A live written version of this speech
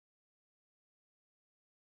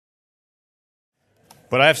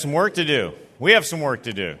But I have some work to do. We have some work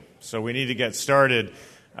to do. So we need to get started.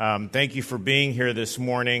 Thank you for being here this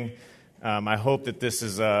morning. I hope that this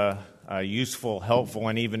is a useful, helpful,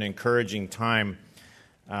 and even encouraging time.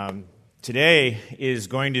 Today is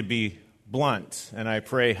going to be blunt, and I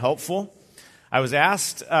pray helpful. I was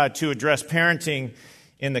asked to address parenting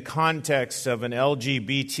in the context of an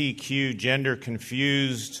LGBTQ,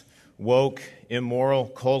 gender-confused, woke, immoral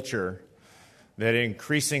culture that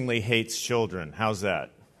increasingly hates children. How's that?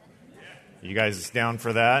 You guys down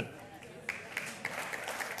for that?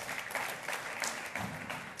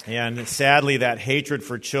 And sadly, that hatred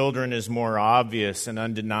for children is more obvious and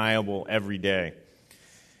undeniable every day.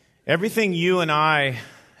 Everything you and I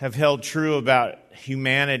have held true about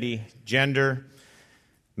humanity, gender,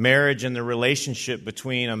 marriage, and the relationship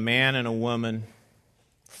between a man and a woman,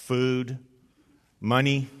 food,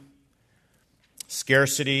 money,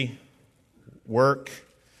 scarcity, work,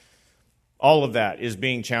 all of that is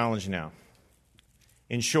being challenged now.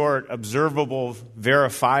 In short, observable,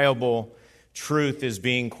 verifiable truth is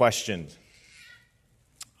being questioned.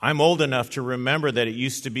 I'm old enough to remember that it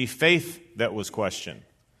used to be faith that was questioned.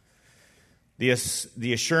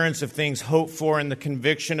 The assurance of things hoped for and the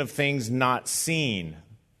conviction of things not seen.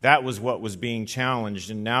 That was what was being challenged.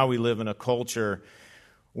 And now we live in a culture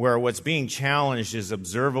where what's being challenged is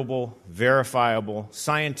observable, verifiable,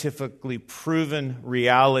 scientifically proven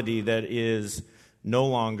reality that is no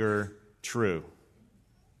longer true.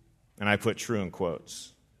 And I put true in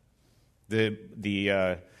quotes.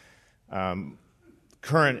 The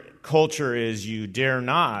current culture is you dare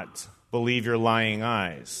not believe your lying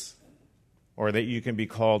eyes, or that you can be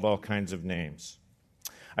called all kinds of names.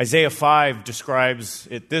 Isaiah 5 describes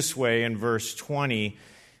it this way in verse 20,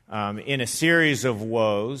 in a series of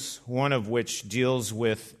woes, one of which deals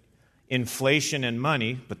with inflation and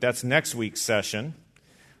money, but that's next week's session.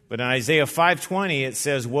 But in Isaiah 5:20, it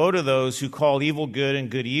says, "Woe to those who call evil good and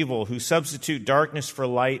good evil, who substitute darkness for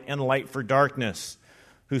light and light for darkness,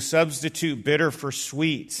 who substitute bitter for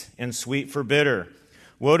sweet and sweet for bitter.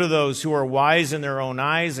 Woe to those who are wise in their own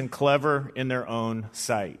eyes and clever in their own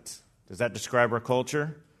sight." Does that describe our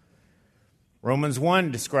culture? Romans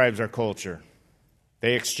 1 describes our culture.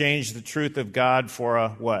 They exchanged the truth of God for a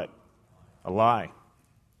what? A lie.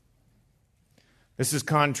 This is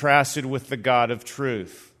contrasted with the God of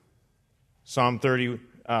truth. Psalm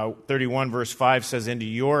 31 verse 5 says, "Into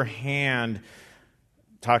your hand,"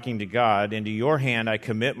 talking to God, "into your hand I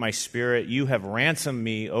commit my spirit. You have ransomed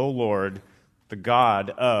me, O Lord, the God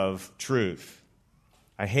of truth.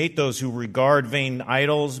 I hate those who regard vain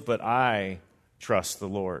idols, but I trust the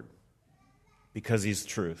Lord because He's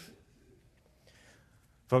truth."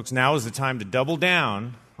 Folks, now is the time to double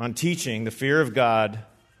down on teaching the fear of God,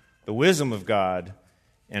 the wisdom of God,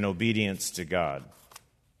 and obedience to God.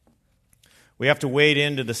 We have to wade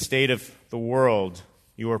into the state of the world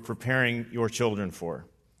you are preparing your children for.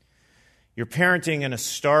 You're parenting in a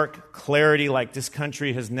stark clarity like this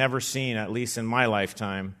country has never seen, at least in my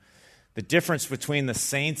lifetime. The difference between the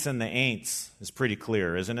saints and the ain'ts is pretty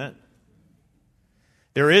clear, isn't it?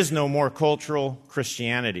 There is no more cultural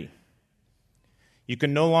Christianity. You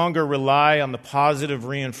can no longer rely on the positive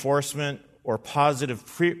reinforcement or positive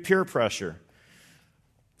peer pressure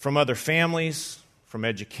from other families, from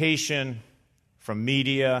education, from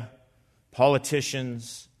media,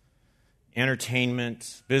 politicians,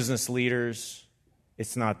 entertainment, business leaders.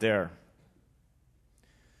 It's not there.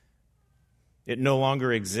 It no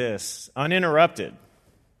longer exists, uninterrupted.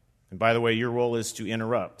 And by the way, your role is to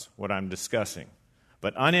interrupt what I'm discussing.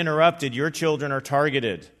 But uninterrupted, your children are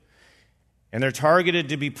targeted. And they're targeted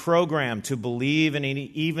to be programmed to believe and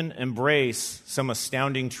even embrace some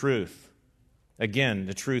astounding truth. Again,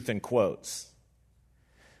 the truth in quotes.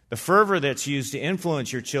 The fervor that's used to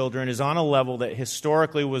influence your children is on a level that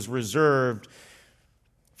historically was reserved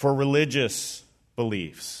for religious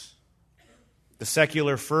beliefs. The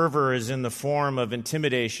secular fervor is in the form of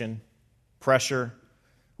intimidation, pressure,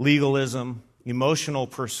 legalism, emotional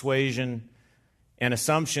persuasion, and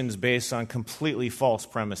assumptions based on completely false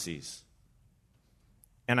premises.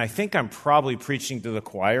 And I think I'm probably preaching to the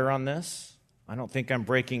choir on this. I don't think I'm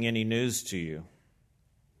breaking any news to you.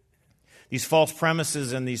 These false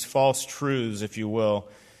premises and these false truths, if you will,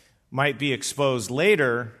 might be exposed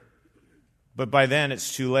later, but by then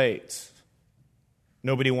it's too late.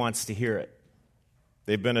 Nobody wants to hear it.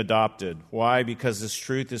 They've been adopted. Why? Because this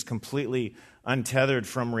truth is completely untethered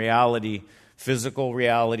from reality, physical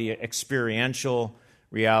reality, experiential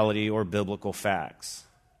reality, or biblical facts.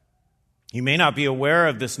 You may not be aware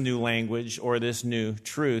of this new language or this new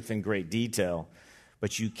truth in great detail,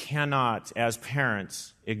 but you cannot, as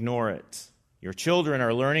parents, ignore it. Your children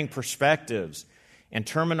are learning perspectives and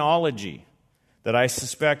terminology that I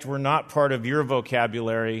suspect were not part of your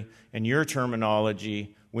vocabulary and your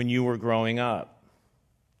terminology when you were growing up.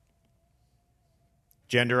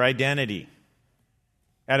 Gender identity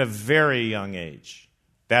at a very young age.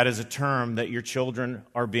 That is a term that your children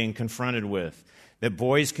are being confronted with. That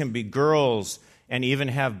boys can be girls and even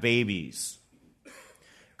have babies.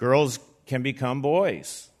 Girls can become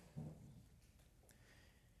boys.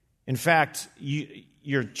 In fact,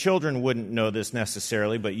 your children wouldn't know this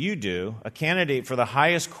necessarily, but you do. A candidate for the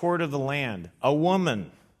highest court of the land, a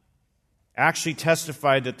woman, actually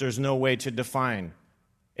testified that there's no way to define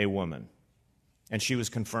a woman, and she was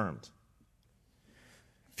confirmed.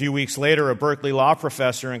 A few weeks later, a Berkeley law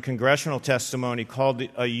professor in congressional testimony called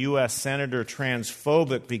a U.S. senator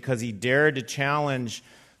transphobic because he dared to challenge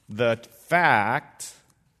the fact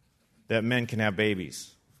that men can have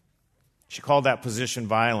babies. She called that position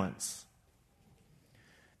violence.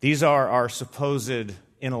 These are our supposed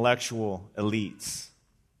intellectual elites.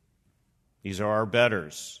 These are our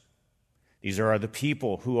betters. These are the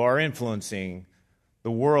people who are influencing the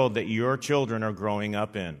world that your children are growing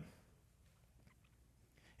up in.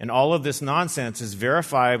 And all of this nonsense is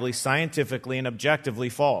verifiably, scientifically, and objectively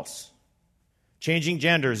false. Changing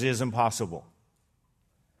genders is impossible.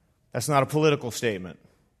 That's not a political statement.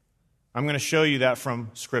 I'm going to show you that from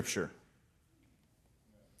Scripture.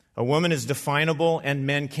 A woman is definable, and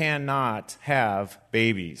men cannot have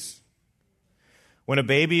babies. When a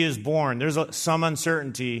baby is born, there's some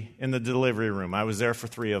uncertainty in the delivery room. I was there for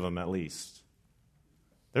 3 of them at least.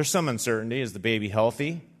 There's some uncertainty. Is the baby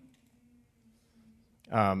healthy?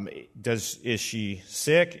 Is she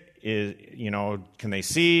sick? Can they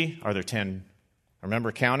see? Are there 10?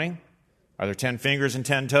 Remember counting? Are there 10 fingers and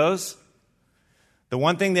 10 toes? The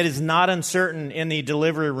one thing that is not uncertain in the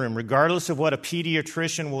delivery room, regardless of what a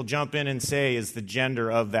pediatrician will jump in and say, is the gender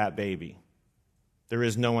of that baby. There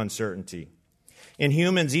is no uncertainty. In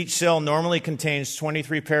humans, each cell normally contains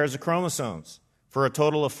 23 pairs of chromosomes for a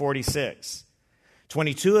total of 46.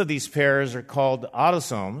 22 of these pairs are called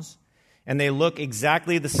autosomes, and they look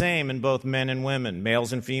exactly the same in both men and women,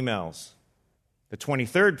 males and females. The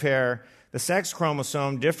 23rd pair, the sex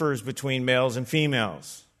chromosome, differs between males and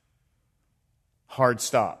females. Hard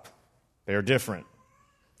stop. They are different.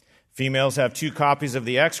 Females have 2 copies of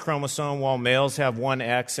the X chromosome, while males have 1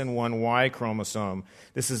 X and 1 Y chromosome.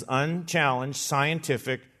 This is unchallenged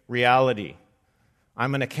scientific reality.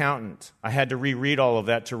 I'm an accountant. I had to reread all of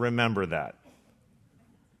that to remember that.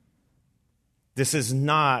 This is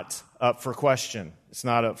not up for question. It's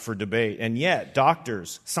not up for debate. And yet,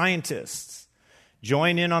 doctors, scientists,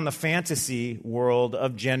 join in on the fantasy world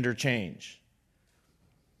of gender change,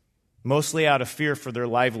 mostly out of fear for their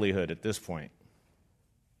livelihood at this point.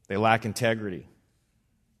 They lack integrity.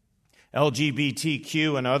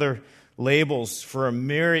 LGBTQ and other labels for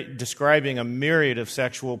describing a myriad of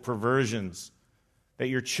sexual perversions that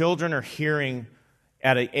your children are hearing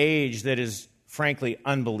at an age that is, frankly,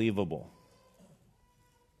 unbelievable.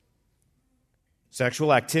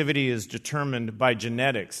 Sexual activity is determined by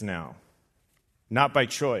genetics now, not by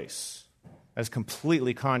choice. That's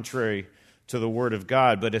completely contrary to the Word of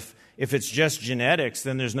God. But if it's just genetics,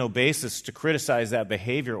 then there's no basis to criticize that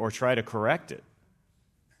behavior or try to correct it.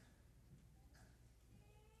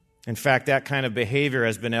 In fact, that kind of behavior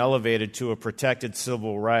has been elevated to a protected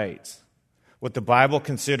civil right. What the Bible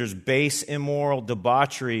considers base, immoral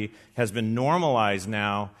debauchery has been normalized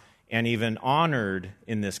now and even honored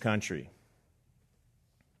in this country.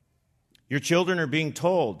 Your children are being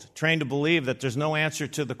told, trained to believe that there's no answer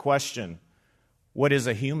to the question, what is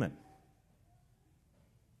a human?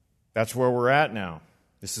 That's where we're at now.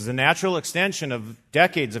 This is a natural extension of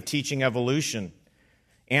decades of teaching evolution,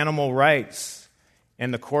 animal rights,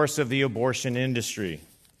 and the course of the abortion industry.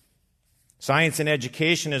 Science and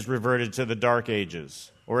education has reverted to the dark ages,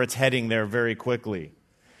 or it's heading there very quickly.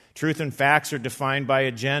 Truth and facts are defined by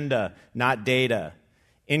agenda, not data.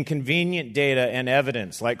 Inconvenient data and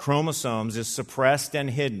evidence, like chromosomes, is suppressed and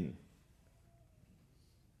hidden.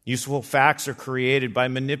 Useful facts are created by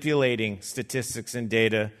manipulating statistics and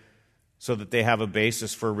data so that they have a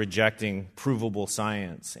basis for rejecting provable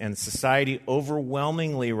science. And society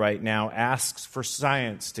overwhelmingly right now asks for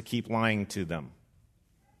science to keep lying to them.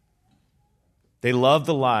 They love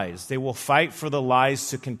the lies. They will fight for the lies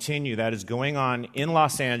to continue. That is going on in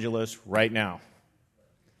Los Angeles right now.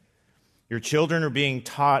 Your children are being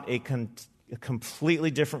taught a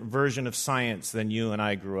completely different version of science than you and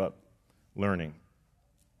I grew up learning.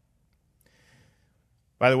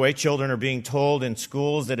 By the way, children are being told in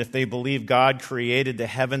schools that if they believe God created the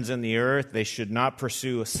heavens and the earth, they should not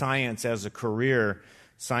pursue science as a career.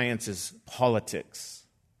 Science is politics.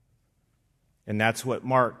 And that's what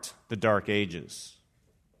marked the Dark Ages.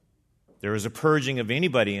 There is a purging of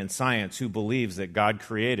anybody in science who believes that God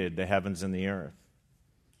created the heavens and the earth.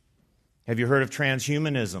 Have you heard of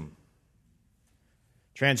transhumanism?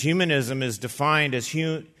 Transhumanism is defined as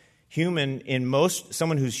someone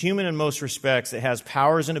who's human in most respects, that has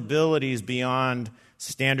powers and abilities beyond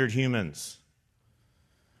standard humans.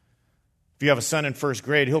 If you have a son in first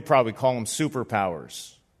grade, he'll probably call them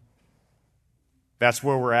superpowers. That's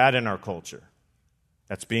where we're at in our culture.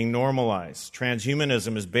 That's being normalized.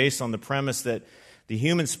 Transhumanism is based on the premise that the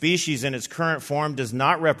human species in its current form does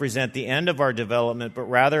not represent the end of our development, but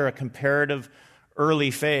rather a comparative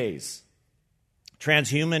early phase.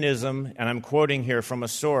 Transhumanism, and I'm quoting here from a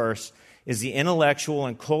source, is the intellectual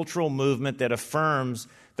and cultural movement that affirms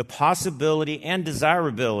the possibility and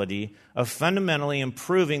desirability of fundamentally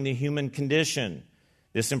improving the human condition.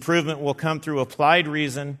 This improvement will come through applied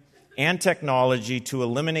reason and technology to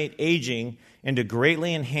eliminate aging and to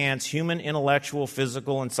greatly enhance human intellectual,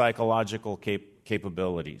 physical, and psychological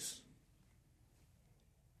capabilities.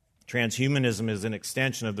 Transhumanism is an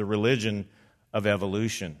extension of the religion of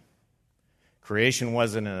evolution. Creation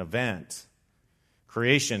wasn't an event.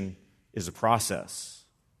 Creation is a process.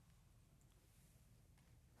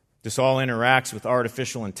 This all interacts with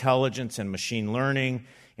artificial intelligence and machine learning,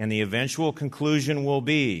 and the eventual conclusion will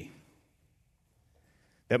be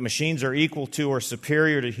that machines are equal to or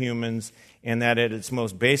superior to humans, and that at its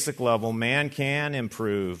most basic level, man can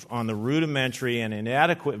improve on the rudimentary and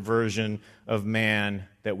inadequate version of man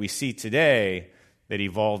that we see today that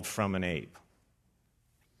evolved from an ape.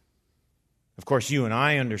 Of course, you and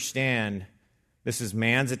I understand this is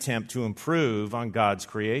man's attempt to improve on God's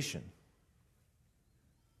creation.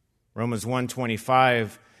 Romans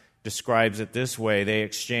 1:25 describes it this way: they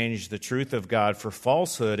exchanged the truth of God for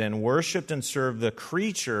falsehood and worshiped and served the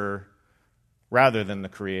creature rather than the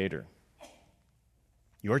Creator.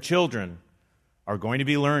 Your children are going to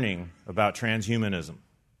be learning about transhumanism.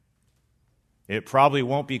 It probably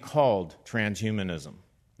won't be called transhumanism.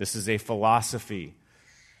 This is a philosophy,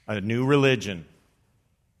 a new religion.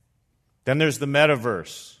 Then there's the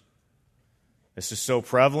metaverse. This is so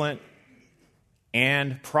prevalent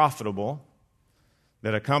and profitable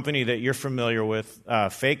that a company that you're familiar with,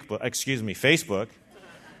 Facebook,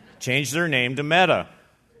 changed their name to Meta.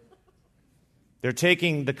 They're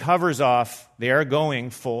taking the covers off. They are going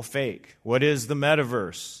full fake. What is the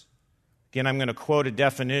metaverse? Again, I'm going to quote a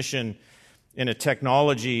definition in a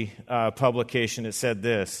technology publication. It said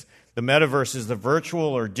this: the metaverse is the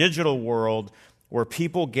virtual or digital world where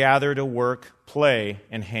people gather to work, play,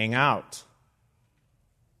 and hang out.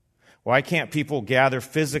 Why can't people gather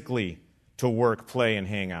physically to work, play, and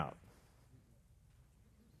hang out?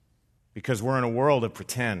 Because we're in a world of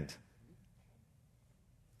pretend.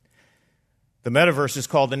 The metaverse is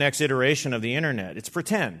called the next iteration of the internet. It's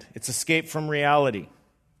pretend. It's escape from reality.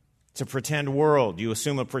 It's a pretend world. You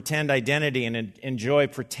assume a pretend identity and enjoy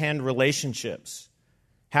pretend relationships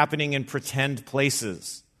happening in pretend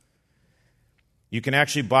places. You can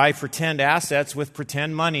actually buy pretend assets with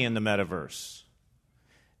pretend money in the metaverse.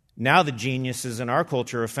 Now the geniuses in our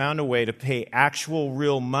culture have found a way to pay actual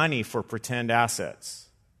real money for pretend assets.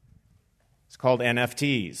 It's called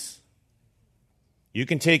NFTs. You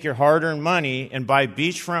can take your hard-earned money and buy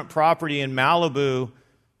beachfront property in Malibu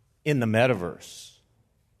in the metaverse.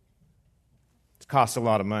 It costs a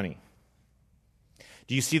lot of money.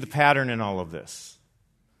 Do you see the pattern in all of this?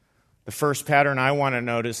 The first pattern I want to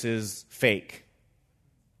notice is fake,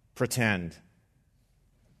 pretend.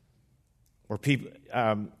 Where people,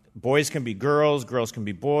 boys can be girls, girls can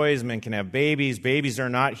be boys, men can have babies. Babies are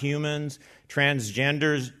not humans.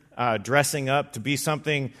 Transgenders dressing up to be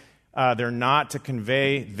something they're not, to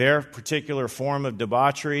convey their particular form of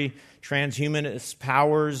debauchery. Transhumanist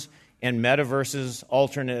powers and metaverses,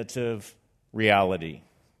 alternative reality.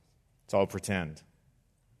 It's all pretend.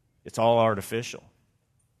 It's all artificial.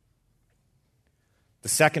 The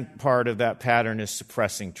second part of that pattern is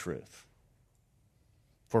suppressing truth.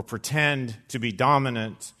 For pretend to be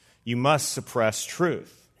dominant, you must suppress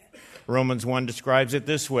truth. Romans 1 describes it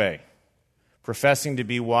this way: professing to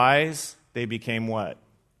be wise, they became what?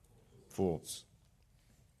 Fools.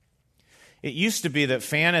 It used to be that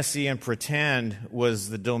fantasy and pretend was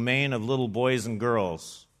the domain of little boys and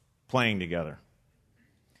girls playing together.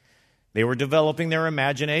 They were developing their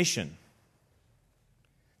imagination.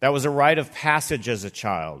 That was a rite of passage as a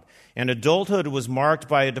child. And adulthood was marked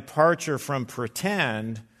by a departure from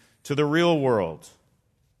pretend to the real world,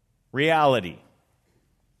 reality.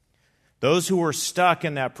 Those who were stuck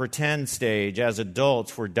in that pretend stage as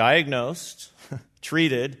adults were diagnosed,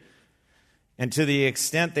 treated, and to the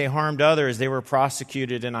extent they harmed others, they were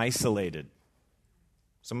prosecuted and isolated.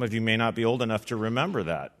 Some of you may not be old enough to remember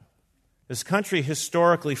that. This country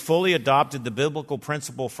historically fully adopted the biblical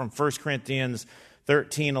principle from 1 Corinthians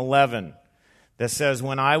 13:11 that says,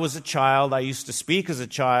 when I was a child, I used to speak as a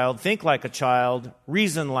child, think like a child,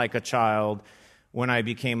 reason like a child. When I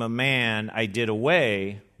became a man, I did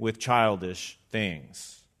away with childish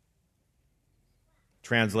things.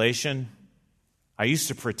 Translation, I used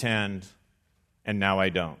to pretend, and now I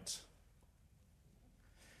don't.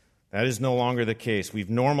 That is no longer the case. We've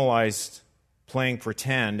normalized playing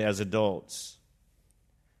pretend as adults.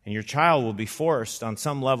 And your child will be forced on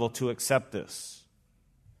some level to accept this,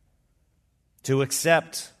 to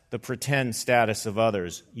accept the pretend status of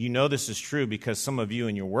others. You know this is true because some of you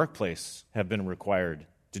in your workplace have been required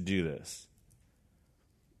to do this.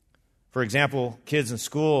 For example, kids in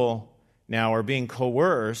school now are being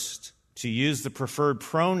coerced to use the preferred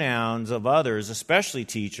pronouns of others, especially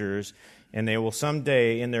teachers, and they will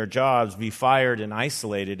someday in their jobs be fired and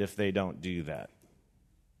isolated if they don't do that.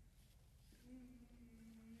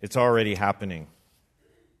 It's already happening.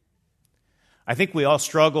 I think we all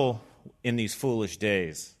struggle in these foolish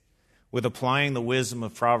days with applying the wisdom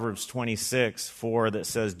of Proverbs 26:4 that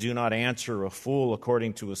says, do not answer a fool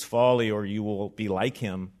according to his folly, or you will be like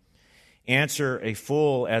him. Answer a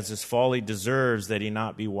fool as his folly deserves, that he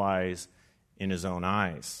not be wise in his own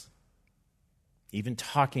eyes. Even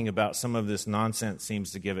talking about some of this nonsense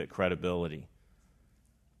seems to give it credibility.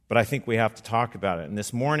 But I think we have to talk about it. And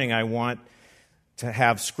this morning I want to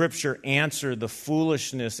have Scripture answer the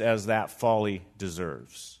foolishness as that folly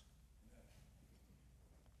deserves.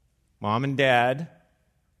 Mom and Dad,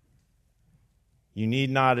 you need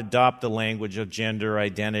not adopt the language of gender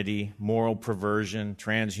identity, moral perversion,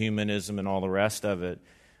 transhumanism, and all the rest of it.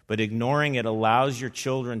 But ignoring it allows your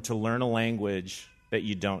children to learn a language that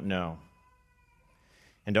you don't know.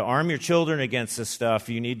 And to arm your children against this stuff,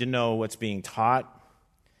 you need to know what's being taught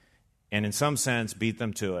and, in some sense, beat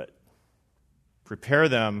them to it. Prepare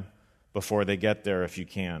them before they get there if you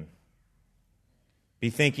can. Be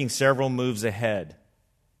thinking several moves ahead.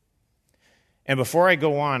 And before I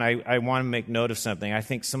go on, I want to make note of something. I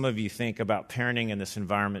think some of you think about parenting in this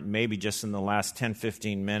environment maybe just in the last 10,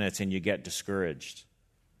 15 minutes, and you get discouraged,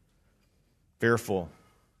 fearful.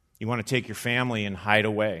 You want to take your family and hide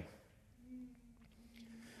away.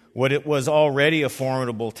 What it was already a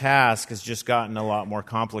formidable task has just gotten a lot more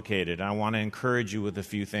complicated. I want to encourage you with a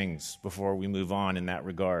few things before we move on in that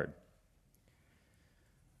regard.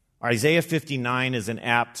 Isaiah 59 is an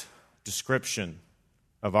apt description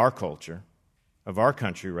of our culture, of our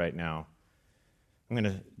country right now. I'm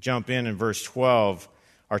going to jump in verse 12.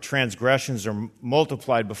 Our transgressions are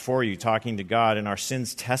multiplied before you, talking to God, and our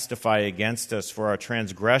sins testify against us, for our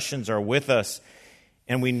transgressions are with us,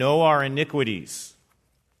 and we know our iniquities.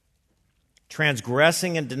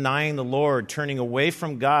 Transgressing and denying the Lord, turning away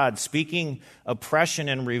from God, speaking oppression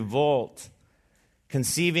and revolt,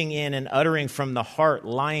 conceiving in and uttering from the heart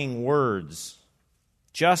lying words.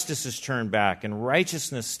 Justice is turned back, and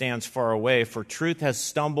righteousness stands far away, for truth has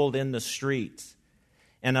stumbled in the street,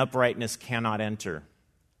 and uprightness cannot enter.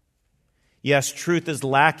 Yes, truth is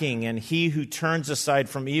lacking, and he who turns aside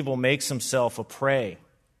from evil makes himself a prey.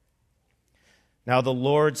 Now the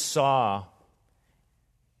Lord saw,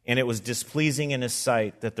 and it was displeasing in his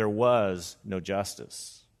sight that there was no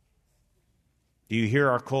justice. Do you hear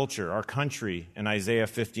our culture, our country in Isaiah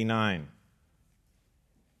 59?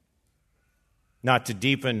 Not to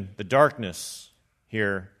deepen the darkness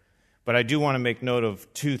here, but I do want to make note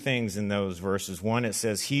of two things in those verses. One, it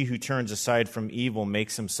says, he who turns aside from evil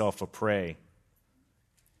makes himself a prey.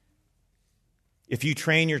 If you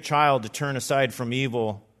train your child to turn aside from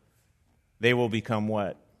evil, they will become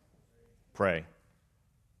what? Prey.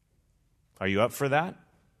 Are you up for that?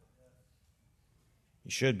 You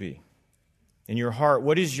should be. In your heart,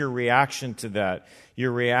 what is your reaction to that?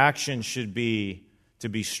 Your reaction should be to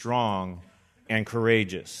be strong and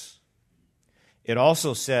courageous. It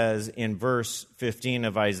also says in verse 15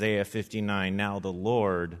 of Isaiah 59, now the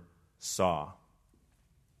Lord saw.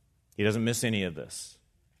 He doesn't miss any of this.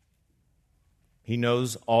 He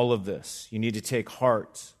knows all of this. You need to take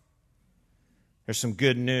heart. There's some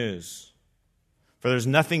good news. For there's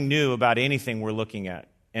nothing new about anything we're looking at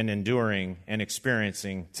and enduring and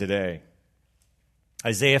experiencing today.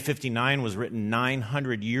 Isaiah 59 was written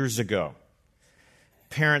 900 years ago.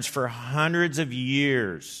 Parents for hundreds of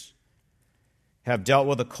years have dealt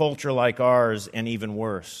with a culture like ours and even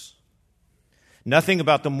worse. Nothing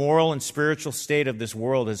about the moral and spiritual state of this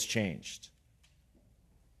world has changed.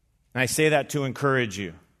 And I say that to encourage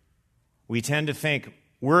you. We tend to think,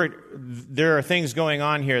 there are things going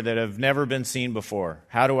on here that have never been seen before.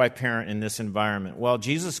 How do I parent in this environment? Well,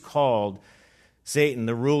 Jesus called Satan,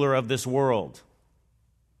 the ruler of this world,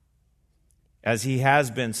 as he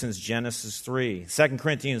has been since Genesis 3. 2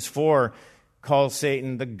 Corinthians 4 calls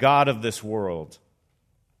Satan the god of this world.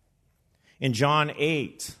 In John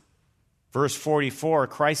 8, verse 44,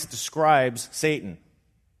 Christ describes Satan.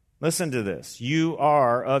 Listen to this. You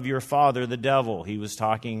are of your father, the devil. He was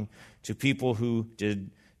talking to people who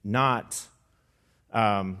did not,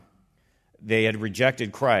 they had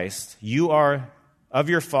rejected Christ. You are of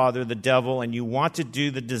your father, the devil, and you want to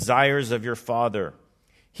do the desires of your father.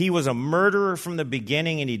 He was a murderer from the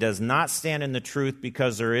beginning, and he does not stand in the truth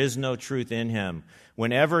because there is no truth in him.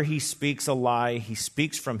 Whenever he speaks a lie, he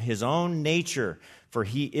speaks from his own nature, for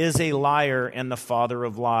he is a liar and the father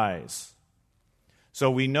of lies. So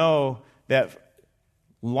we know that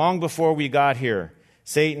long before we got here,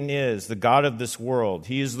 Satan is the god of this world.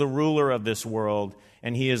 He is the ruler of this world,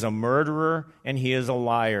 and he is a murderer and he is a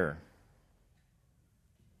liar.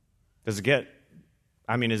 Is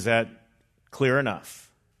that clear enough?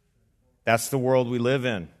 That's the world we live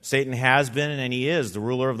in. Satan has been and he is the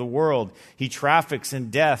ruler of the world. He traffics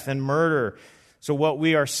in death and murder. So what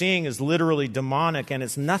we are seeing is literally demonic, and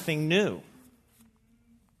it's nothing new.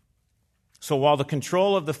 So while the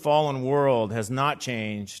control of the fallen world has not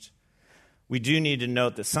changed, we do need to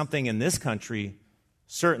note that something in this country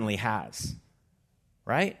certainly has.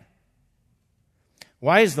 Right?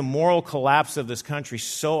 Why is the moral collapse of this country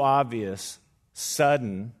so obvious,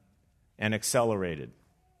 sudden, and accelerated?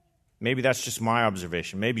 Maybe that's just my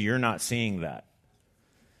observation. Maybe you're not seeing that.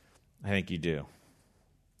 I think you do.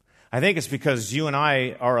 I think it's because you and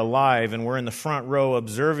I are alive and we're in the front row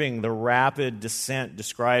observing the rapid descent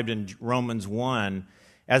described in Romans 1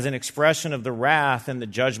 as an expression of the wrath and the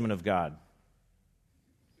judgment of God.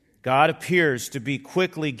 God appears to be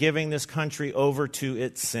quickly giving this country over to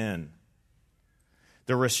its sin.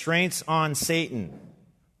 The restraints on Satan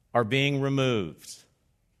are being removed.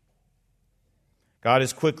 God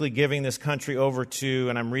is quickly giving this country over to,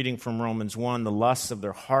 and I'm reading from Romans 1, the lusts of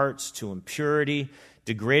their hearts, to impurity,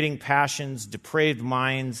 degrading passions, depraved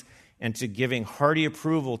minds, and to giving hearty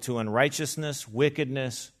approval to unrighteousness,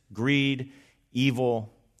 wickedness, greed,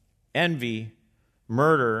 evil, envy,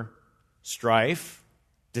 murder, strife,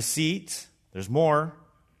 deceit, there's more,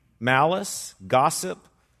 malice, gossip,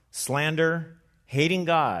 slander, hating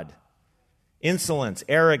God, insolence,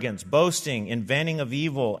 arrogance, boasting, inventing of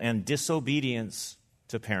evil, and disobedience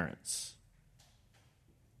to parents.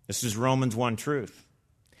 This is Romans 1 truth.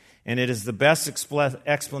 And it is the best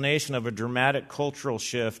explanation of a dramatic cultural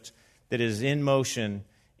shift that is in motion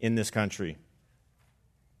in this country.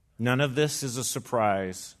 None of this is a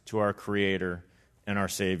surprise to our Creator and our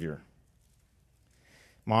Savior.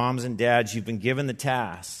 Moms and dads, you've been given the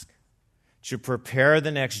task to prepare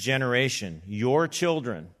the next generation, your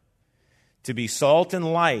children, to be salt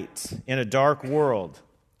and light in a dark world.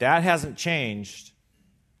 That hasn't changed.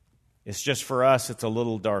 It's just for us, it's a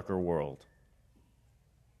little darker world.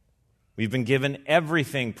 We've been given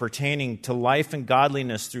everything pertaining to life and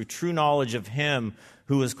godliness through true knowledge of Him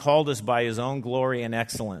who has called us by His own glory and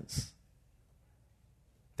excellence.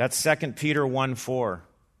 That's 2 Peter 1:4.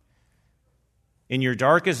 In your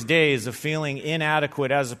darkest days of feeling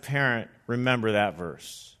inadequate as a parent, remember that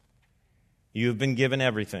verse. You have been given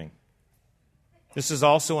everything. This is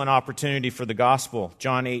also an opportunity for the gospel.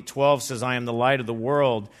 John 8:12 says, I am the light of the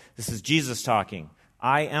world. This is Jesus talking.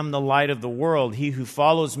 I am the light of the world. He who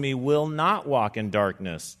follows me will not walk in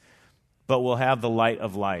darkness, but will have the light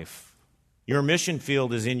of life. Your mission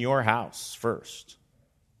field is in your house first.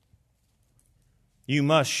 You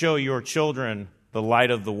must show your children the light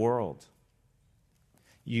of the world.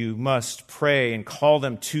 You must pray and call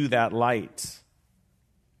them to that light.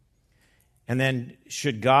 And then,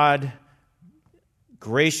 should God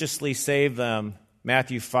graciously save them,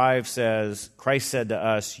 Matthew 5 says, Christ said to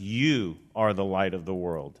us, you are the light of the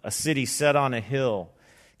world. A city set on a hill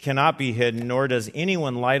cannot be hidden, nor does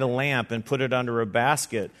anyone light a lamp and put it under a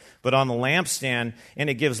basket, but on the lampstand,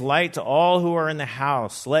 and it gives light to all who are in the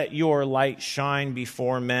house. Let your light shine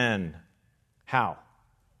before men. How?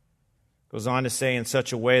 Goes on to say, in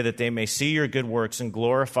such a way that they may see your good works and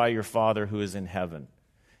glorify your Father who is in heaven.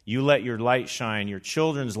 You let your light shine. Your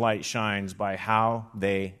children's light shines by how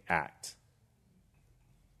they act,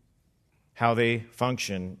 how they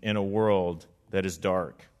function in a world that is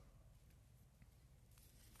dark.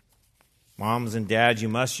 Moms and dads, you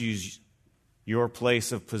must use your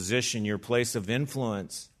place of position, your place of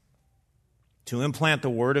influence, to implant the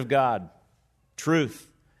Word of God, truth,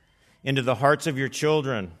 into the hearts of your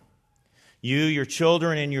children. You, your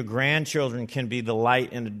children, and your grandchildren can be the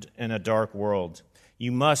light in a dark world.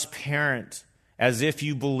 You must parent as if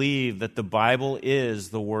you believe that the Bible is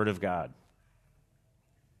the Word of God.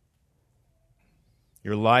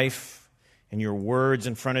 Your life and your words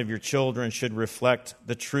in front of your children should reflect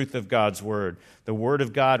the truth of God's Word. The Word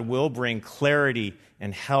of God will bring clarity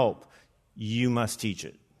and help. You must teach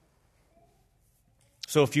it.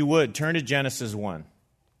 So if you would, turn to Genesis 1.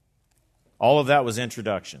 All of that was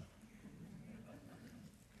introduction.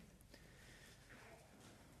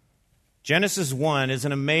 Genesis 1 is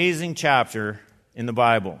an amazing chapter in the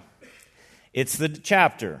Bible. It's the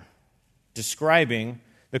chapter describing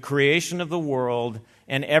the creation of the world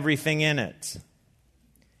and everything in it.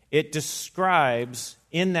 It describes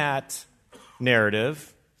in that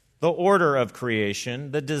narrative the order of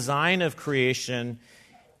creation, the design of creation,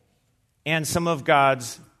 and some of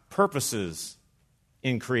God's purposes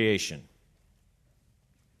in creation.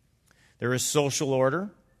 There is social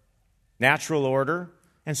order, natural order,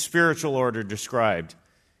 and spiritual order described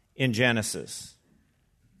in Genesis.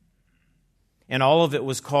 And all of it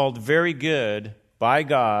was called very good by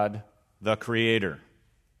God, the Creator.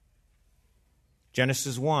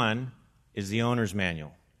 Genesis 1 is the owner's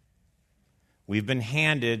manual. We've been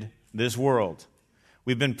handed this world.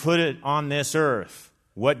 We've been put it on this earth.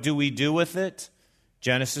 What do we do with it?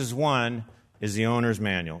 Genesis 1 is the owner's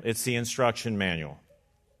manual. It's the instruction manual.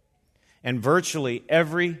 And virtually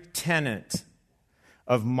every tenet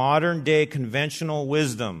of modern-day conventional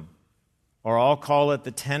wisdom, or I'll call it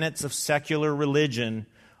the tenets of secular religion,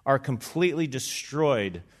 are completely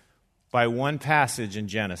destroyed by one passage in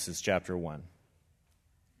Genesis chapter 1.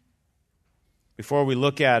 Before we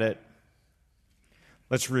look at it,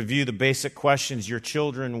 let's review the basic questions your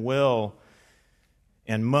children will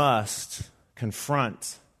and must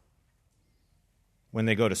confront when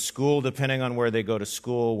they go to school, depending on where they go to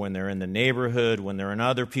school, when they're in the neighborhood, when they're in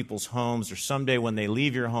other people's homes, or someday when they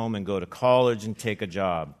leave your home and go to college and take a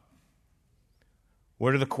job.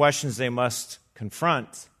 What are the questions they must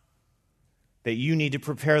confront that you need to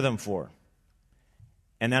prepare them for?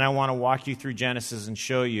 And then I want to walk you through Genesis and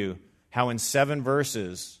show you how in 7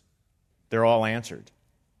 verses they're all answered.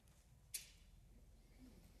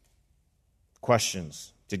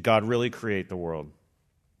 Questions. Did God really create the world?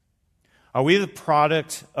 Are we the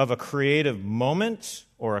product of a creative moment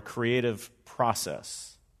or a creative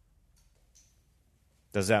process?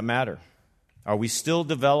 Does that matter? Are we still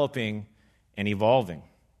developing and evolving?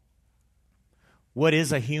 What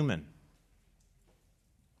is a human?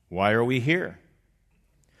 Why are we here?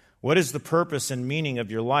 What is the purpose and meaning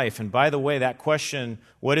of your life? And by the way, that question,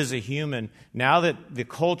 what is a human, now that the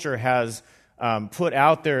culture has put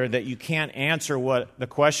out there that you can't answer the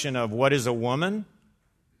question of what is a woman,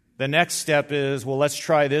 the next step is, well, let's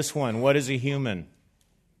try this one. What is a human?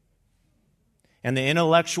 And the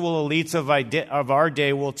intellectual elites of our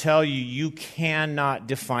day will tell you, you cannot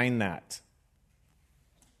define that.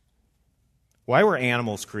 Why were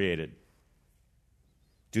animals created?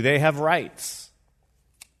 Do they have rights?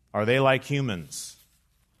 Are they like humans?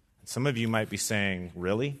 Some of you might be saying,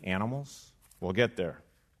 really? Animals? We'll get there.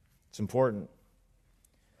 It's important.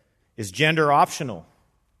 Is gender optional?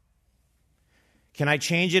 Can I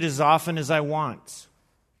change it as often as I want?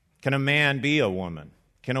 Can a man be a woman?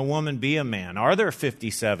 Can a woman be a man? Are there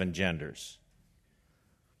 57 genders?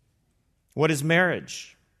 What is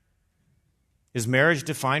marriage? Is marriage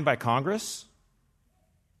defined by Congress?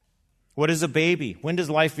 What is a baby? When does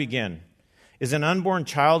life begin? Is an unborn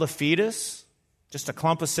child a fetus? Just a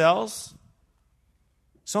clump of cells?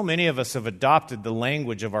 So many of us have adopted the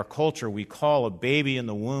language of our culture. We call a baby in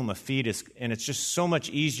the womb a fetus, and it's just so much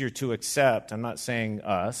easier to accept. I'm not saying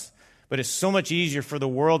us, but it's so much easier for the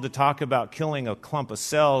world to talk about killing a clump of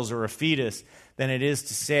cells or a fetus than it is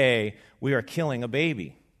to say we are killing a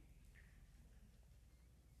baby.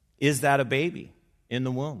 Is that a baby in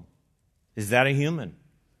the womb? Is that a human?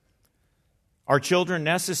 Are children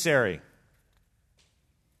necessary?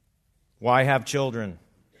 Why have children?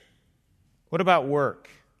 What about work?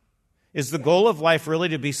 Is the goal of life really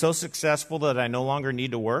to be so successful that I no longer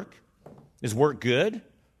need to work? Is work good?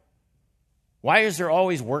 Why is there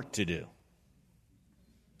always work to do?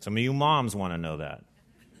 Some of you moms want to know that.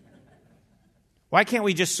 Why can't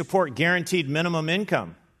we just support guaranteed minimum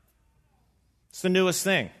income? It's the newest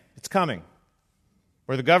thing. It's coming.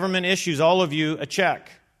 Where the government issues all of you a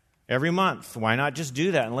check every month. Why not just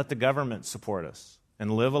do that and let the government support us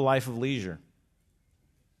and live a life of leisure?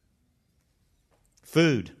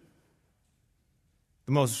 Food.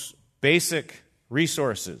 The most basic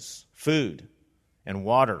resources, food and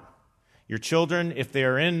water. Your children, if they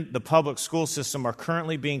are in the public school system, are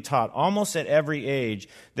currently being taught almost at every age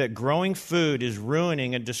that growing food is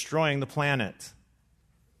ruining and destroying the planet.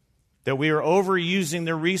 That we are overusing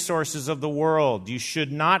the resources of the world. You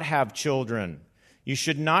should not have children. You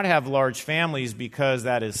should not have large families because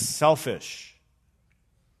that is selfish.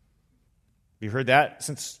 You heard that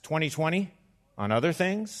since 2020 on other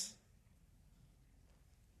things?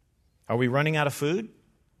 Are we running out of food?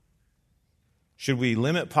 Should we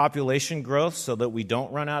limit population growth so that we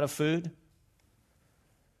don't run out of food?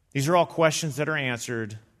 These are all questions that are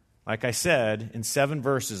answered, like I said, in 7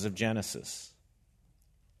 verses of Genesis.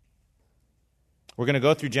 We're going to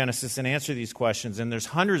go through Genesis and answer these questions, and there's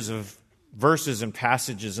hundreds of verses and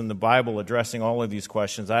passages in the Bible addressing all of these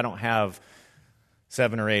questions. I don't have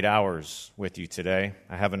 7 or 8 hours with you today.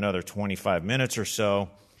 I have another 25 minutes or so.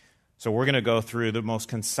 So we're going to go through the most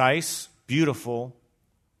concise, beautiful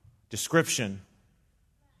description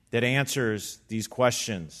that answers these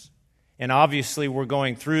questions. And obviously we're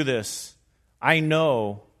going through this. I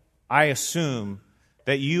assume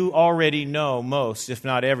that you already know most, if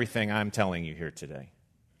not everything, I'm telling you here today.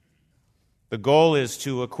 The goal is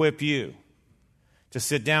to equip you to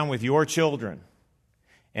sit down with your children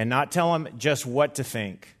and not tell them just what to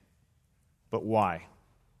think, but why.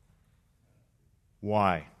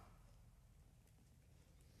 Why?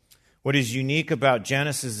 What is unique about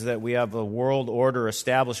Genesis is that we have a world order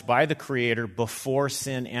established by the Creator before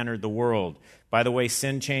sin entered the world. By the way,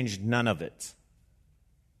 sin changed none of it.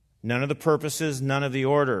 None of the purposes, none of the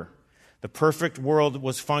order. The perfect world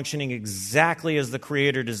was functioning exactly as the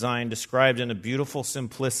Creator designed, described in a beautiful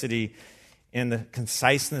simplicity in the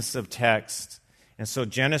conciseness of text. And so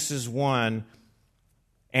Genesis 1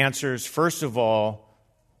 answers, first of all,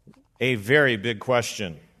 a very big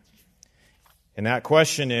question. And that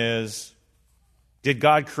question is, did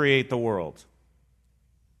God create the world?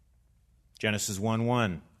 Genesis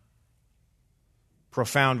 1:1.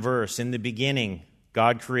 Profound verse. In the beginning,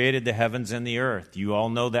 God created the heavens and the earth. You all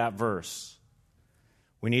know that verse.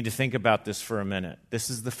 We need to think about this for a minute. This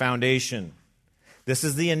is the foundation. This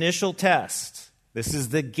is the initial test. This is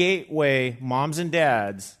the gateway, moms and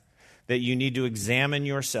dads, that you need to examine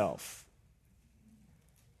yourself.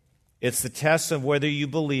 It's the test of whether you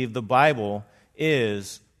believe the Bible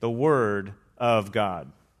is the Word of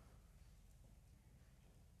God.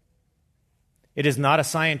 It is not a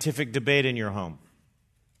scientific debate in your home.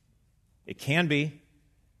 It can be.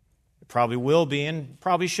 It probably will be and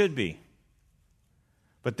probably should be.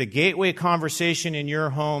 But the gateway conversation in your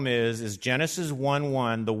home is Genesis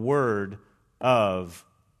 1:1, the Word of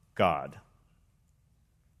God.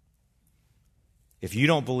 If you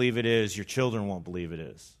don't believe it is, your children won't believe it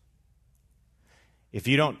is. If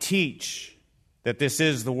you don't teach that this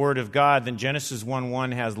is the Word of God, then Genesis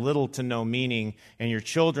 1:1 has little to no meaning, and your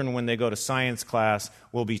children, when they go to science class,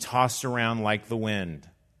 will be tossed around like the wind.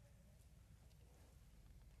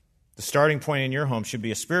 The starting point in your home should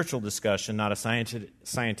be a spiritual discussion, not a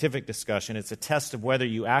scientific discussion. It's a test of whether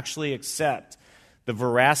you actually accept the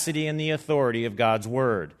veracity and the authority of God's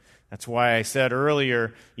Word. That's why I said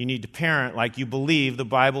earlier, you need to parent like you believe the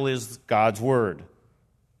Bible is God's Word.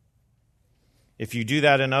 If you do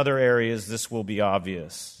that in other areas, this will be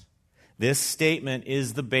obvious. This statement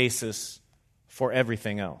is the basis for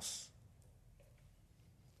everything else.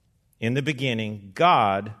 In the beginning,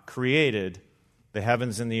 God created the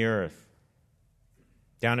heavens and the earth.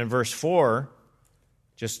 Down in verse 4,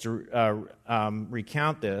 just to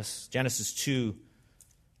recount this, Genesis 2.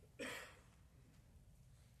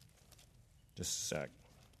 Just a sec.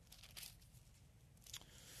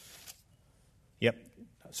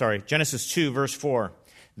 Genesis 2, verse 4.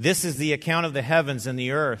 This is the account of the heavens and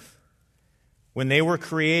the earth when they were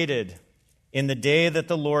created in the day that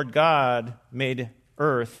the Lord God made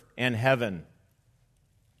earth and heaven.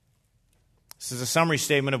 This is a summary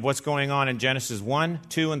statement of what's going on in Genesis 1,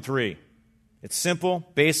 2, and 3. It's simple,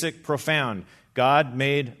 basic, profound. God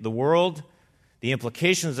made the world. The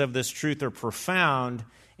implications of this truth are profound,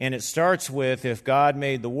 and it starts with, if God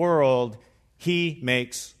made the world, He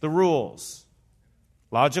makes the rules.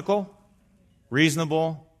 Logical,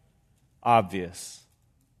 reasonable, obvious.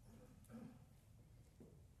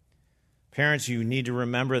 Parents, you need to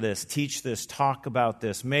remember this, teach this, talk about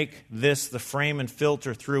this, make this the frame and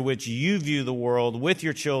filter through which you view the world with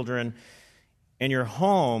your children, and your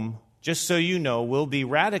home, just so you know, will be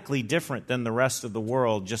radically different than the rest of the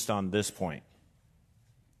world just on this point.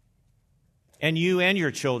 And you and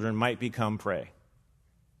your children might become prey.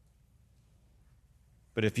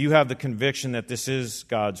 But if you have the conviction that this is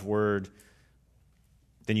God's Word,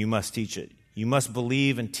 then you must teach it. You must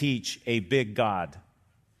believe and teach a big God.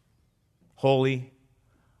 Holy,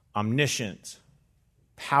 omniscient,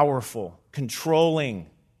 powerful, controlling,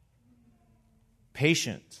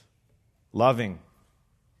 patient, loving,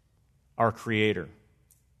 our Creator,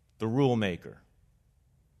 the rule maker.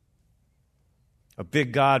 A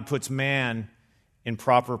big God puts man in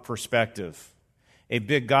proper perspective. A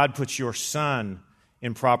big God puts your son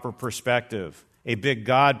in proper perspective. A big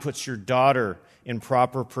God puts your daughter in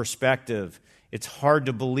proper perspective. It's hard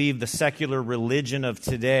to believe the secular religion of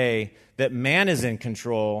today that man is in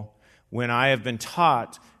control when I have been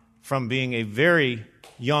taught from being a very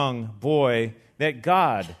young boy that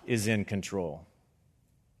God is in control.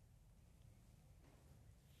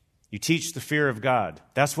 You teach the fear of God.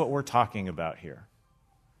 That's what we're talking about here.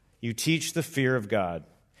 You teach the fear of God.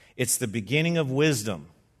 It's the beginning of wisdom.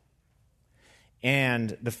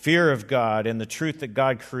 And the fear of God and the truth that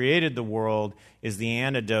God created the world is the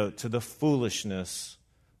antidote to the foolishness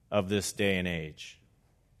of this day and age.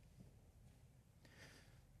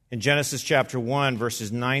 In Genesis chapter 1,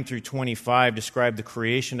 verses 9 through 25 describe the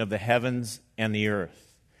creation of the heavens and the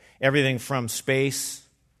earth. Everything from space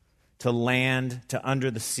to land to under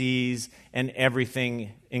the seas and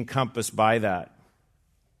everything encompassed by that.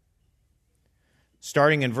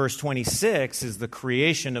 Starting in verse 26 is the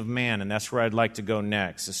creation of man, and that's where I'd like to go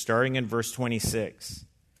next. So starting in verse 26.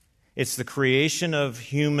 It's the creation of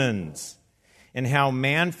humans and how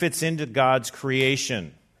man fits into God's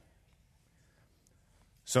creation.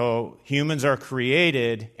 So humans are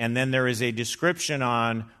created, and then there is a description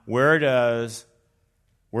on where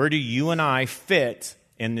do you and I fit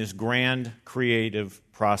in this grand creative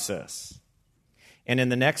process. And in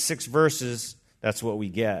the next 6 verses, that's what we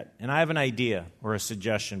get. And I have an idea or a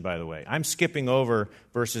suggestion, by the way. I'm skipping over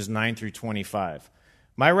verses 9 through 25.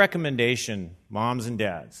 My recommendation, moms and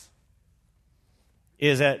dads,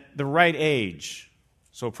 is at the right age,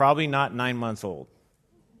 so probably not 9 months old,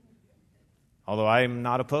 although I am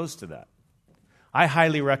not opposed to that. I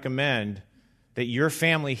highly recommend that your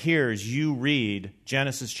family hears you read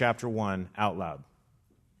Genesis chapter 1 out loud.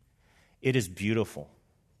 It is beautiful.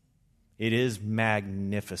 It is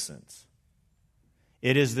magnificent.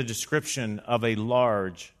 It is the description of a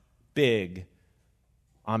large, big,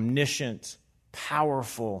 omniscient,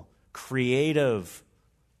 powerful, creative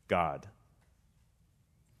God.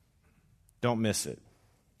 Don't miss it.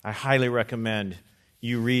 I highly recommend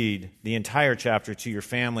you read the entire chapter to your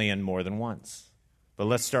family and more than once. But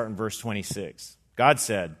let's start in verse 26. God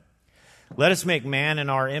said, "Let us make man in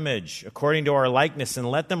our image, according to our likeness, and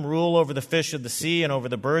let them rule over the fish of the sea, and over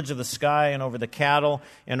the birds of the sky, and over the cattle,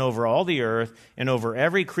 and over all the earth, and over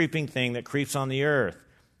every creeping thing that creeps on the earth."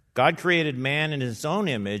 God created man in his own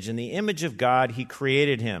image. In the image of God, he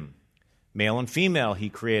created him. Male and female, he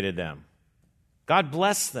created them. God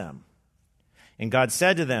blessed them. And God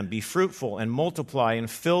said to them, "Be fruitful and multiply and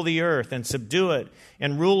fill the earth and subdue it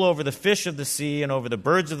and rule over the fish of the sea and over the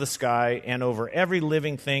birds of the sky and over every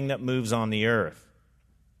living thing that moves on the earth."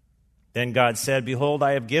 Then God said, "Behold,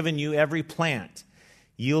 I have given you every plant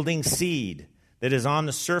yielding seed that is on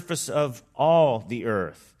the surface of all the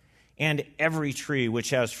earth, and every tree which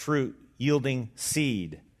has fruit yielding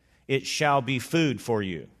seed. It shall be food for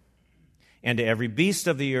you. And to every beast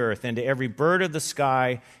of the earth, and to every bird of the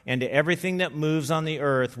sky, and to everything that moves on the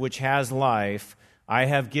earth which has life, I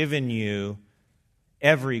have given you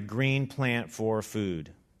every green plant for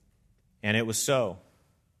food." And it was so.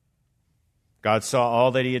 God saw all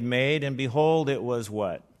that he had made, and behold, it was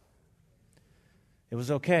what? It was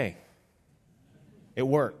okay. It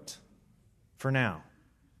worked for now.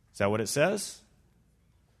 Is that what it says?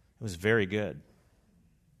 It was very good.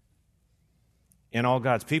 And all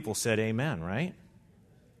God's people said amen, right?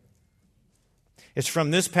 It's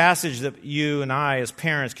from this passage that you and I, as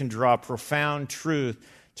parents, can draw profound truth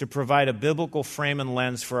to provide a biblical frame and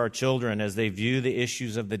lens for our children as they view the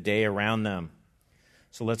issues of the day around them.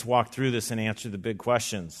 So let's walk through this and answer the big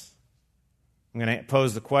questions. I'm going to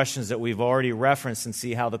pose the questions that we've already referenced and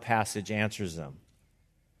see how the passage answers them.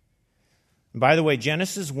 And by the way,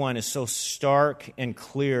 Genesis 1 is so stark and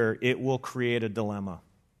clear, it will create a dilemma.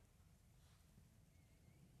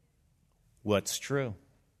 What's true?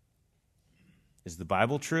 Is the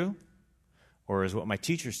Bible true? Or is what my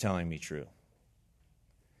teacher's telling me true?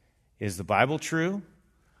 Is the Bible true?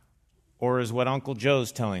 Or is what Uncle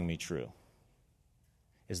Joe's telling me true?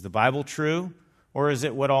 Is the Bible true? Or is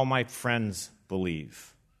it what all my friends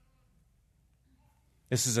believe?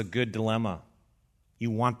 This is a good dilemma. You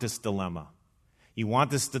want this dilemma. You want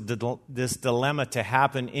this dilemma to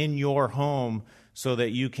happen in your home so that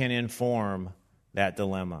you can inform that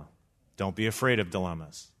dilemma. Don't be afraid of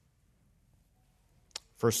dilemmas.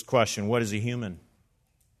 First question, what is a human?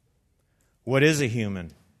 What is a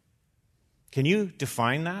human? Can you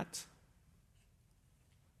define that?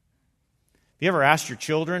 Have you ever asked your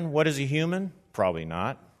children, what is a human? Probably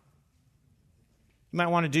not. You might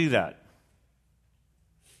want to do that.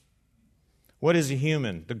 What is a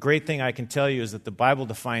human? The great thing I can tell you is that the Bible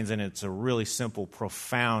defines it, and it's a really simple,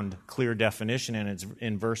 profound, clear definition, and it's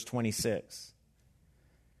in verse 26.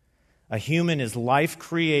 A human is life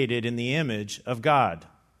created in the image of God.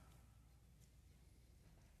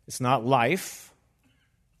 It's not life.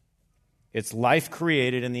 It's life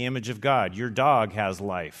created in the image of God. Your dog has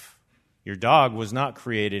life. Your dog was not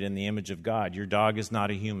created in the image of God. Your dog is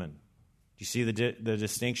not a human. Do you see the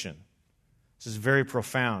distinction? This is very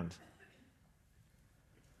profound.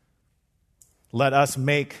 Let us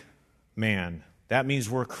make man. That means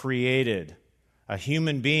we're created. A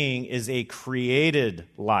human being is a created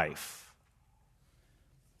life.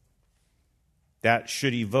 That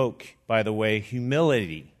should evoke, by the way,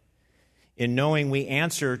 humility in knowing we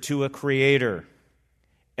answer to a creator.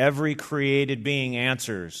 Every created being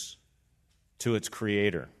answers to its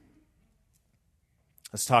creator.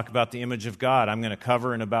 Let's talk about the image of God. I'm going to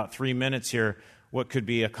cover in about 3 minutes here what could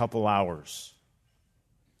be a couple hours.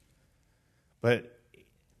 But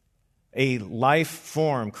a life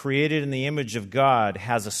form created in the image of God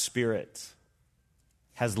has a spirit,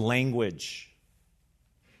 has language,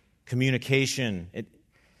 communication.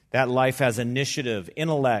 That life has initiative,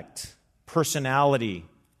 intellect, personality.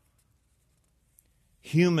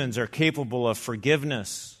 Humans are capable of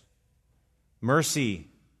forgiveness, mercy,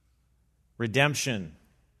 redemption.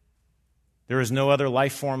 There is no other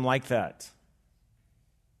life form like that.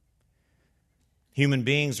 Human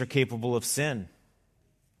beings are capable of sin.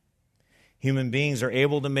 Human beings are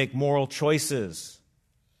able to make moral choices.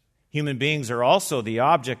 Human beings are also the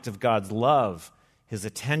object of God's love, His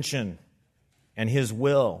attention, and His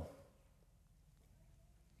will.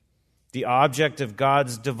 The object of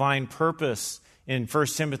God's divine purpose in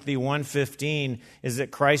 1 Timothy 1:15 is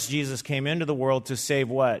that Christ Jesus came into the world to save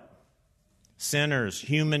what? Sinners,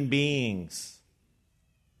 human beings.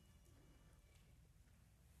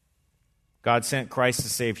 God sent Christ to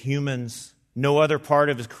save humans. No other part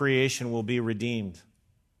of His creation will be redeemed.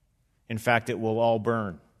 In fact, it will all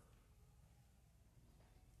burn.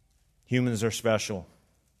 Humans are special.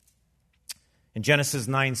 In Genesis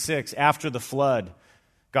 9:6, after the flood,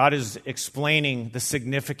 God is explaining the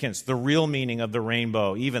significance, the real meaning of the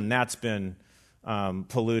rainbow. Even that's been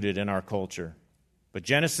polluted in our culture. But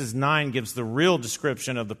Genesis 9 gives the real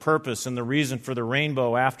description of the purpose and the reason for the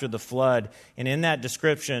rainbow after the flood. And in that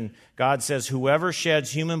description, God says, "Whoever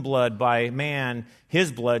sheds human blood, by man,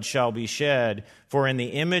 his blood shall be shed. For in the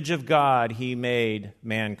image of God He made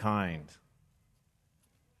mankind."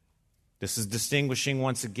 This is distinguishing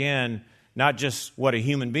once again, not just what a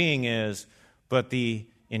human being is, but the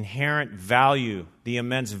inherent value, the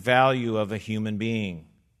immense value of a human being.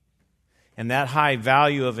 And that high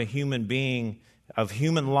value of a human being, of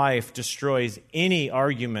human life, destroys any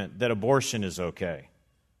argument that abortion is okay.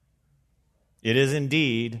 It is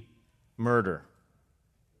indeed murder.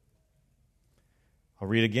 I'll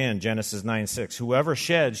read again, Genesis 9:6. "Whoever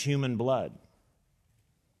sheds human blood,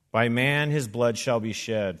 by man his blood shall be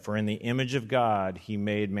shed, for in the image of God He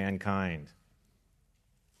made mankind."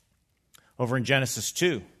 Over in Genesis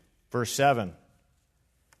 2, verse 7,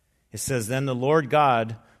 it says, "Then the Lord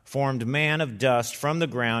God formed man of dust from the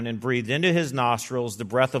ground and breathed into his nostrils the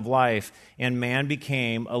breath of life, and man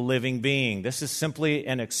became a living being." This is simply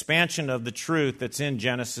an expansion of the truth that's in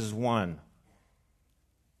Genesis 1.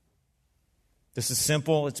 This is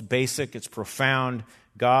simple, it's basic, it's profound.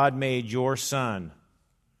 God made your son.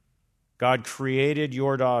 God created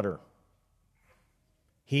your daughter.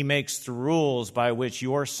 He makes the rules by which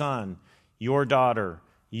your son, your daughter,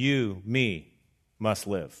 you, me, must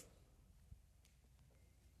live.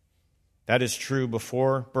 That is true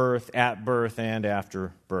before birth, at birth, and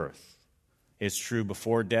after birth. It's true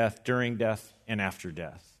before death, during death, and after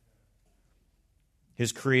death.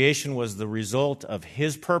 His creation was the result of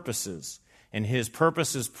His purposes, and His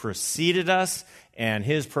purposes preceded us, and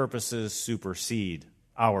His purposes supersede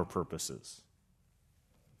our purposes.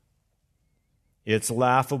 It's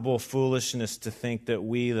laughable foolishness to think that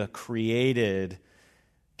we, the created,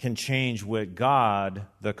 can change what God,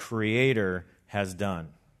 the Creator, has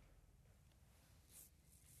done.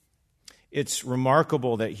 It's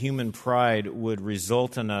remarkable that human pride would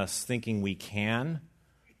result in us thinking we can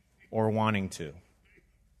or wanting to.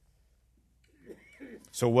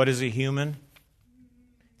 So what is a human?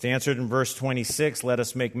 It's answered in verse 26, "Let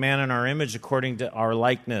us make man in our image according to our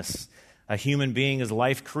likeness." A human being is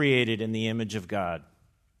life created in the image of God.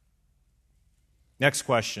 Next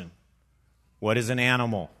question. What is an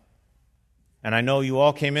animal? And I know you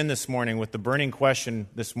all came in this morning with the burning question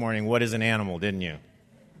this morning, what is an animal, didn't you?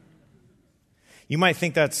 You might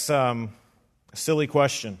think that's a silly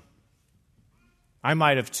question. I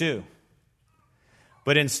might have too.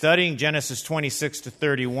 But in studying Genesis 26 to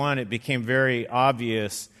 31, it became very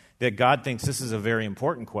obvious that God thinks this is a very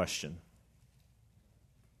important question.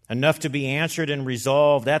 enough to be answered and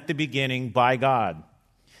resolved at the beginning by God.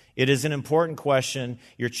 It is an important question.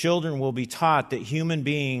 Your children will be taught that human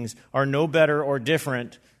beings are no better or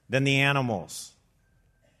different than the animals.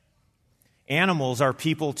 Animals are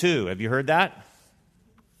people too. Have you heard that?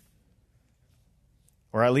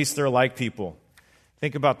 Or at least they're like people.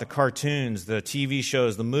 Think about the cartoons, the TV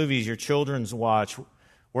shows, the movies your children's watch,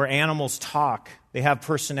 where animals talk, they have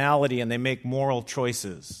personality, and they make moral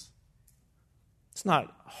choices. It's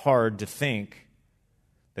not hard to think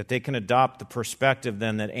that they can adopt the perspective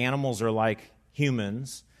then that animals are like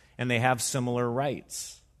humans and they have similar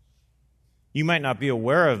rights. You might not be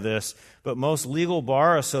aware of this, but most legal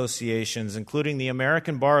bar associations, including the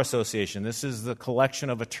American Bar Association, this is the collection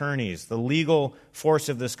of attorneys, the legal force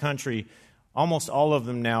of this country, almost all of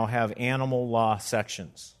them now have animal law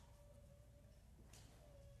sections.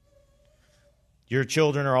 Your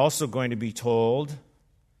children are also going to be told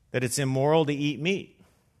that it's immoral to eat meat,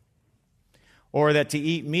 or that to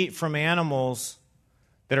eat meat from animals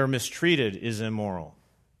that are mistreated is immoral.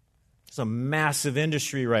 It's a massive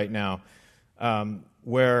industry right now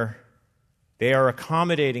where they are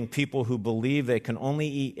accommodating people who believe they can only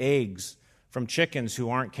eat eggs from chickens who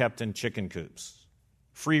aren't kept in chicken coops.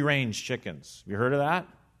 Free-range chickens. Have you heard of that?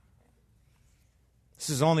 This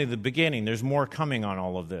is only the beginning. There's more coming on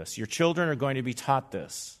all of this. Your children are going to be taught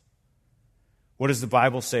this. What does the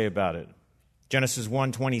Bible say about it? Genesis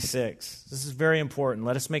 1:26. This is very important.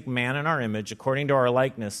 Let us make man in our image, according to our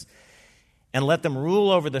likeness, and let them rule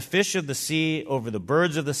over the fish of the sea, over the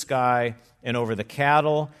birds of the sky, and over the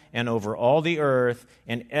cattle, and over all the earth,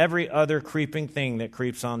 and every other creeping thing that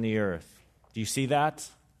creeps on the earth. Do you see that?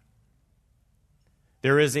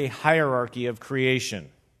 There is a hierarchy of creation.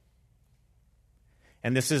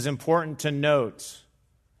 And this is important to note,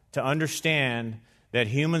 to understand that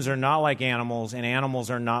humans are not like animals and animals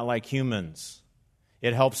are not like humans.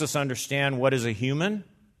 It helps us understand what is a human.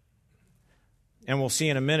 And we'll see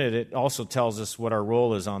in a minute, it also tells us what our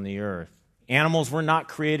role is on the earth. Animals were not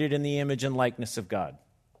created in the image and likeness of God.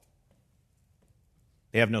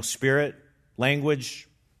 They have no spirit, language,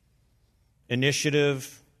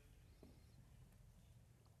 initiative,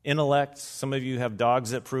 intellect. Some of you have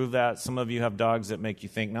dogs that prove that. Some of you have dogs that make you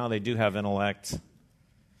think, no, they do have intellect.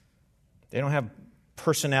 They don't have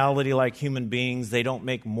personality like human beings. They don't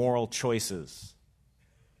make moral choices.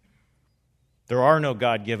 There are no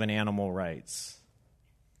God-given animal rights.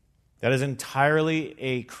 That is entirely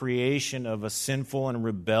a creation of a sinful and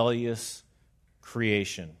rebellious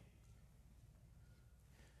creation.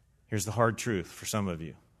 Here's the hard truth for some of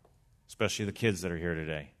you, especially the kids that are here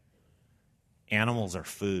today. Animals are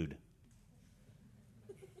food.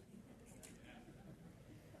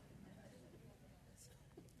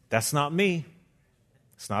 That's not me.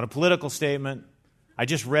 It's not a political statement. I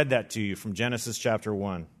just read that to you from Genesis chapter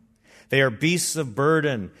 1. They are beasts of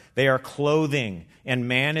burden. They are clothing, and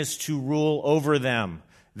man is to rule over them.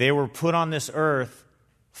 They were put on this earth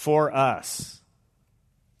for us.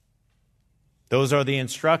 Those are the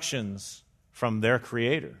instructions from their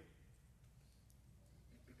Creator.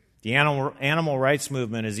 The animal rights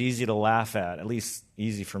movement is easy to laugh at least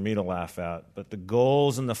easy for me to laugh at. But the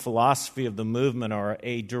goals and the philosophy of the movement are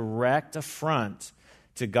a direct affront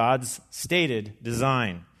to God's stated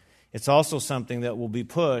design. It's also something that will be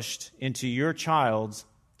pushed into your child's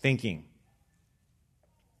thinking.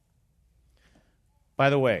 By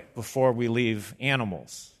the way, before we leave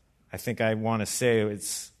animals, I think I want to say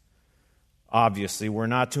it's obviously we're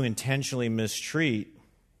not to intentionally mistreat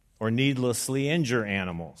or needlessly injure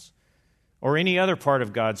animals or any other part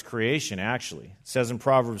of God's creation, actually. It says in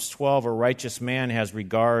Proverbs 12, a righteous man has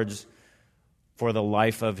regards for the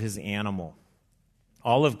life of his animal.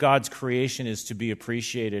 All of God's creation is to be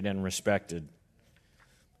appreciated and respected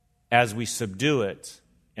as we subdue it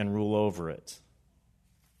and rule over it.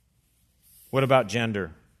 What about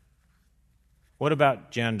gender? What about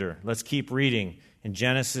gender? Let's keep reading in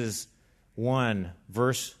Genesis 1,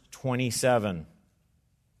 verse 27.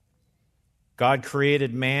 God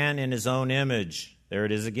created man in his own image. There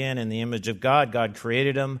it is again, in the image of God. God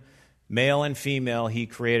created them, male and female, he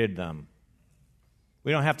created them.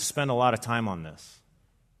 We don't have to spend a lot of time on this.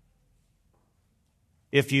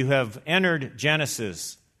 If you have entered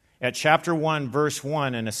Genesis at chapter 1, verse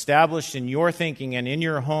 1, and established in your thinking and in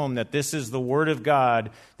your home that this is the Word of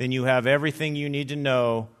God, then you have everything you need to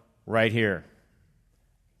know right here.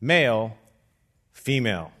 Male,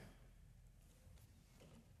 female.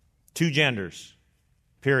 Two genders,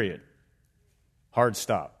 period. Hard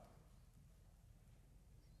stop.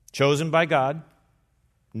 Chosen by God,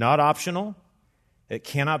 not optional, it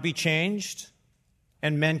cannot be changed,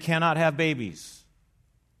 and men cannot have babies.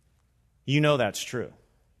 You know that's true.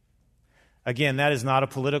 Again, that is not a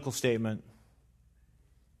political statement.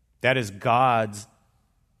 That is God's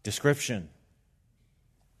description.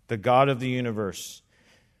 The God of the universe.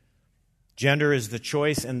 Gender is the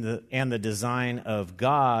choice and the design of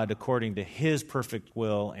God according to His perfect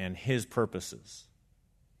will and His purposes.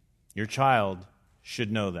 Your child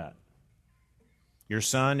should know that. Your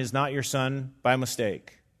son is not your son by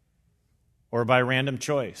mistake or by random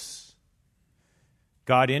choice.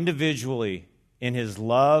 God individually, in His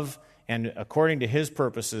love and according to His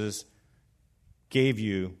purposes, gave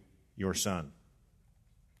you your son.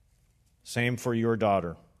 Same for your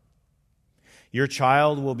daughter. Your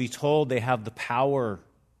child will be told they have the power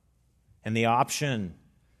and the option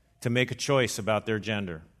to make a choice about their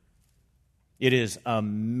gender. It is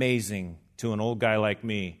amazing to an old guy like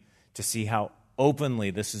me to see how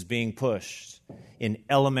openly this is being pushed in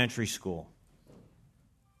elementary school.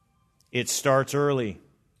 It starts early,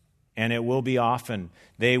 and it will be often.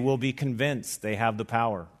 They will be convinced they have the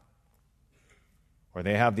power or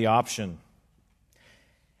they have the option.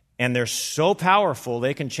 And they're so powerful,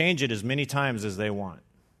 they can change it as many times as they want.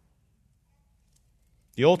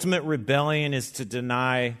 The ultimate rebellion is to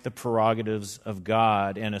deny the prerogatives of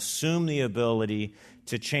God and assume the ability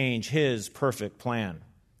to change His perfect plan.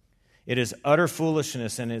 It is utter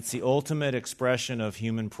foolishness, and it's the ultimate expression of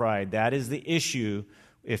human pride. That is the issue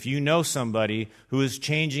if you know somebody who is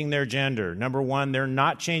changing their gender. Number one, they're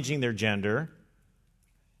not changing their gender,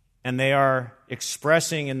 and they are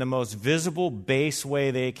expressing in the most visible, base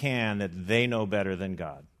way they can that they know better than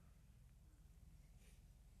God.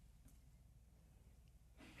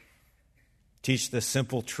 Teach the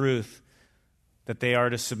simple truth that they are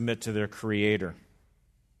to submit to their Creator.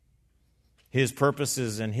 His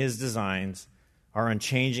purposes and His designs are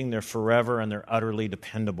unchanging, they're forever, and they're utterly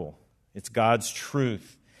dependable. It's God's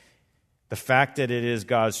truth. The fact that it is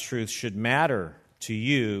God's truth should matter to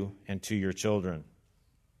you and to your children.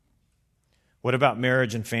 What about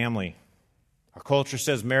marriage and family? Our culture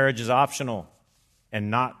says marriage is optional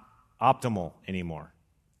and not optimal anymore.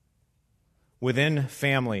 Within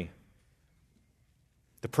family,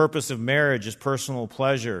 the purpose of marriage is personal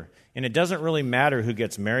pleasure, and it doesn't really matter who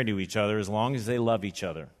gets married to each other as long as they love each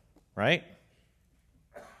other, right?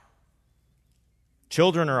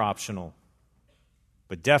 Children are optional,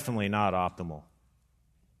 but definitely not optimal.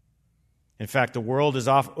 In fact, the world is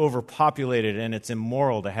overpopulated, and it's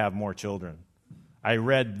immoral to have more children. I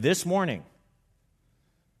read this morning,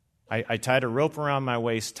 I tied a rope around my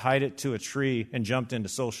waist, tied it to a tree, and jumped into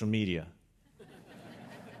social media.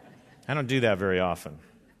 I don't do that very often.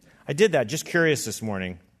 I did that just curious this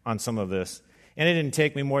morning on some of this, and it didn't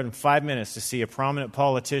take me more than 5 minutes to see a prominent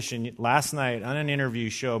politician last night on an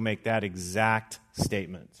interview show make that exact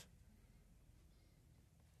statement.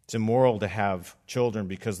 It's immoral to have children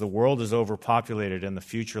because the world is overpopulated and the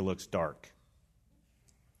future looks dark.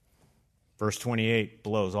 Verse 28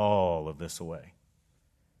 blows all of this away.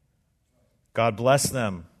 God blessed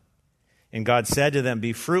them, and God said to them,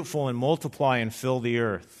 "Be fruitful and multiply and fill the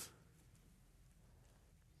earth."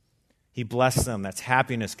 He blessed them. That's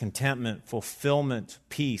happiness, contentment, fulfillment,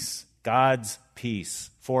 peace, God's peace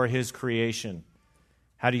for His creation.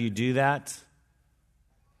 How do you do that?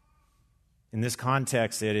 In this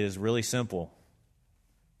context, it is really simple.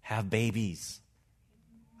 Have babies.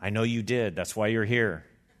 I know you did. That's why you're here.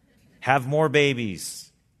 Have more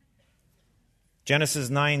babies. Genesis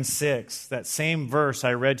 9:6, that same verse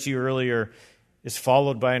I read to you earlier, is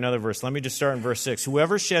followed by another verse. Let me just start in verse 6.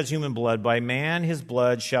 Whoever sheds human blood, by man his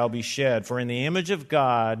blood shall be shed. For in the image of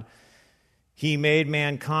God He made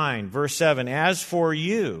mankind. Verse 7, as for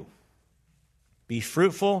you, be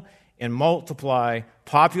fruitful and multiply,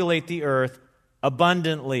 populate the earth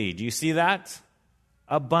abundantly. Do you see that?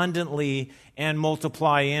 Abundantly, and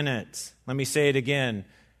multiply in it. Let me say it again.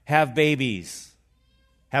 Have babies.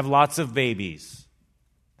 Have lots of babies.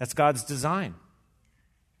 That's God's design.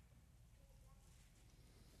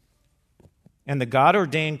 And the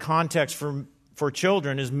God-ordained context for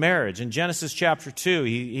children is marriage. In Genesis chapter 2,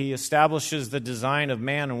 he establishes the design of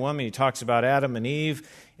man and woman. He talks about Adam and Eve.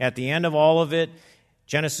 At the end of all of it,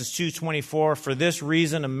 Genesis 2:24, for this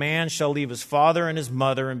reason a man shall leave his father and his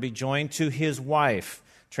mother and be joined to his wife.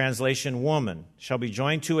 Translation, woman, shall be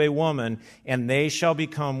joined to a woman, and they shall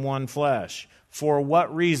become one flesh. For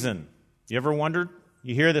what reason? You ever wondered?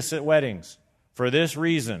 You hear this at weddings. For this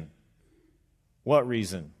reason. What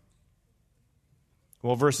reason?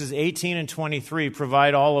 Well, verses 18 and 23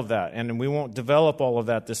 provide all of that, and we won't develop all of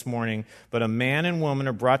that this morning, but a man and woman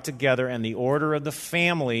are brought together, and the order of the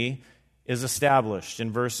family is established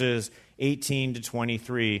in verses 18 to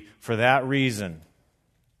 23 for that reason.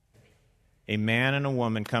 a man and a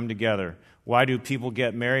woman come together. Why do people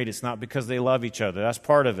get married? It's not because they love each other. That's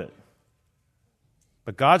part of it.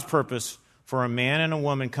 But God's purpose for a man and a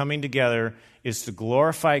woman coming together is to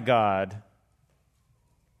glorify God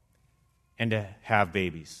and to have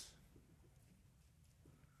babies.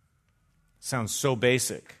 Sounds so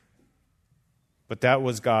basic, but that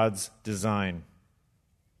was God's design.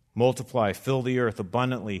 Multiply, fill the earth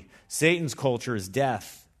abundantly. Satan's culture is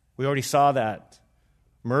death. We already saw that.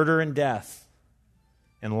 Murder and death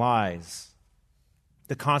and lies.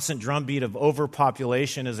 The constant drumbeat of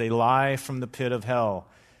overpopulation is a lie from the pit of hell.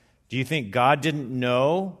 Do you think God didn't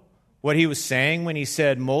know what he was saying when he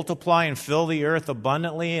said, multiply and fill the earth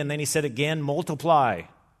abundantly, and then he said again, multiply?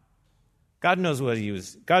 God knew what he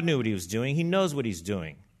was doing. He knows what he's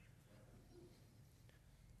doing.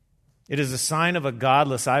 It is a sign of a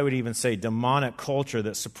godless, I would even say demonic culture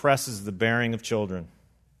that suppresses the bearing of children.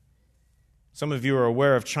 Some of you are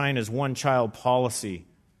aware of China's one-child policy,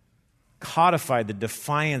 codified the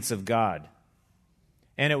defiance of God.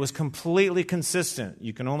 And it was completely consistent.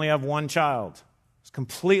 You can only have one child. It's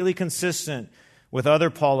completely consistent with other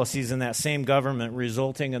policies in that same government,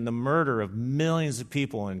 resulting in the murder of millions of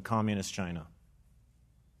people in communist China.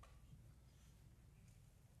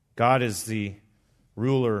 God is the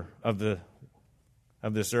ruler of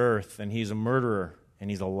this earth, and he's a murderer, and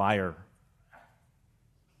he's a liar.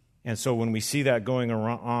 And so when we see that going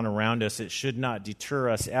on around us, it should not deter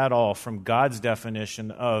us at all from God's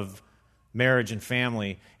definition of marriage and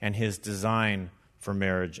family and his design for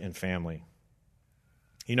marriage and family.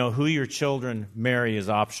 You know, who your children marry is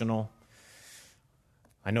optional.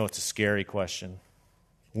 I know it's a scary question.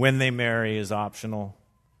 When they marry is optional.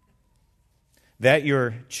 That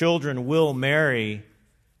your children will marry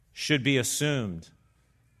should be assumed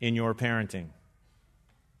in your parenting.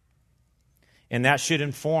 And that should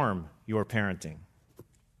inform your parenting.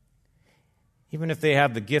 Even if they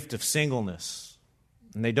have the gift of singleness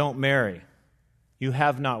and they don't marry, you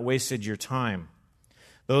have not wasted your time.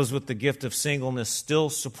 Those with the gift of singleness still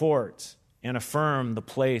support and affirm the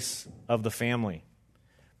place of the family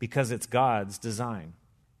because it's God's design.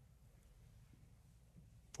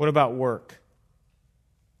 What about work?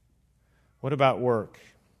 What about work?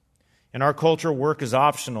 In our culture, work is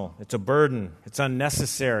optional. It's a burden. It's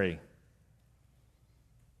unnecessary.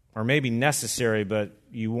 Or maybe necessary, but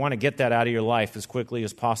you want to get that out of your life as quickly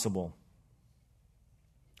as possible.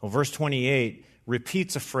 Well, verse 28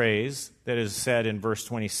 repeats a phrase that is said in verse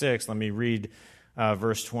 26. Let me read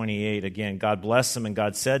verse 28 again. God blessed them, and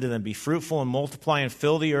God said to them, be fruitful and multiply and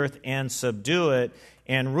fill the earth and subdue it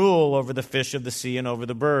and rule over the fish of the sea and over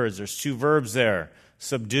the birds. There's two verbs there,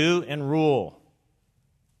 subdue and rule.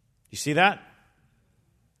 You see that?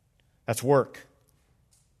 That's work.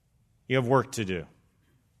 You have work to do.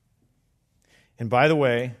 And by the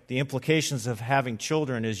way, the implications of having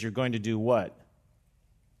children is you're going to do what?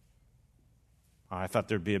 Oh, I thought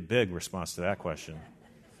there'd be a big response to that question.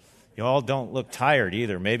 You all don't look tired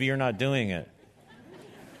either. Maybe you're not doing it.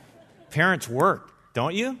 Parents work,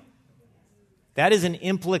 don't you? That is an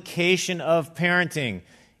implication of parenting.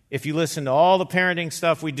 If you listen to all the parenting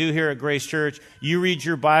stuff we do here at Grace Church, you read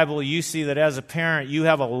your Bible, you see that as a parent, you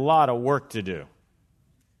have a lot of work to do.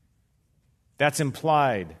 That's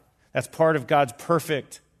implied. That's part of God's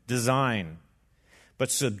perfect design. But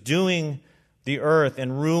subduing the earth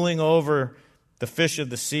and ruling over the fish of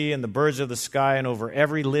the sea and the birds of the sky and over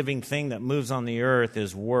every living thing that moves on the earth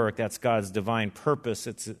is work. That's God's divine purpose.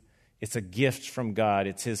 It's a gift from God.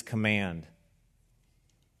 It's his command.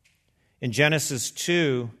 In Genesis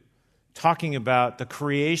 2, talking about the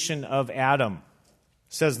creation of Adam,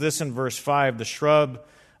 it says this in verse 5, the shrub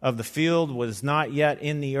of the field was not yet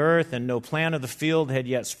in the earth, and no plant of the field had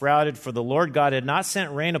yet sprouted, for the Lord God had not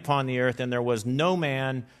sent rain upon the earth, and there was no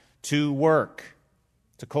man to work,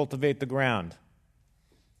 to cultivate the ground.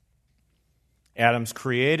 Adam's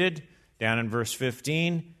created. Down in verse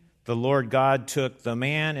 15, the Lord God took the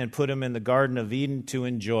man and put him in the Garden of Eden to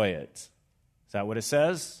enjoy it. Is that what it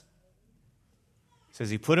says? It says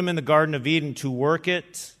he put him in the Garden of Eden to work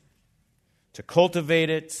it, to cultivate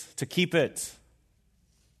it, to keep it.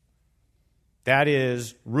 That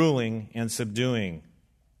is ruling and subduing.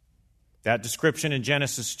 That description in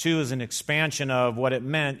Genesis 2 is an expansion of what it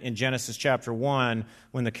meant in Genesis chapter 1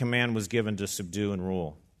 when the command was given to subdue and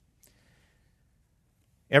rule.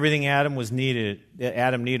 Everything Adam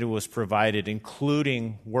needed was provided,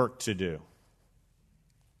 including work to do.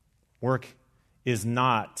 Work is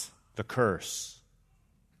not the curse.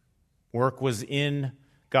 Work was in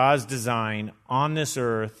God's design on this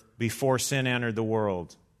earth before sin entered the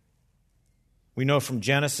world. We know from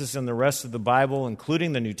Genesis and the rest of the Bible,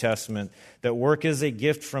 including the New Testament, that work is a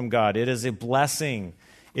gift from God. It is a blessing.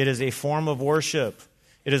 It is a form of worship.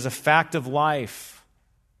 It is a fact of life.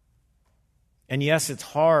 And yes, it's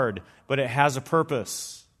hard, but it has a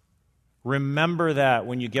purpose. Remember that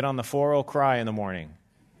when you get on the 4:0 cry in the morning.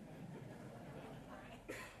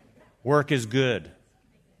 Work is good.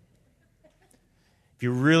 If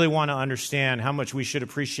you really want to understand how much we should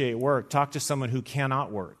appreciate work, talk to someone who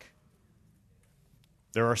cannot work.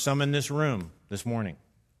 There are some in this room this morning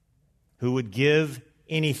who would give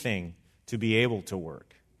anything to be able to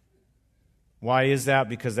work. Why is that?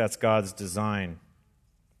 Because that's God's design.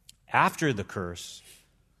 After the curse,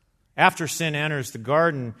 after sin enters the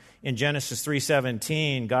garden in Genesis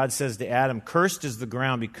 3:17, God says to Adam, "Cursed is the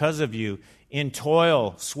ground because of you. In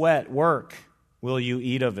toil, sweat, work will you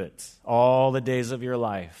eat of it all the days of your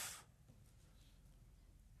life."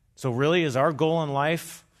 So really, is our goal in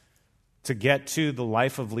life to get to the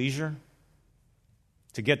life of leisure?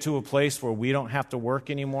 To get to a place where we don't have to work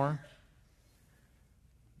anymore?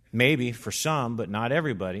 Maybe for some, but not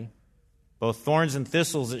everybody. Both thorns and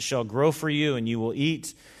thistles it shall grow for you, and you will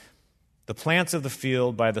eat the plants of the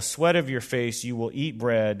field. By the sweat of your face you will eat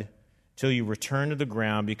bread till you return to the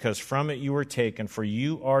ground, because from it you were taken, for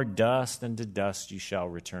you are dust, and to dust you shall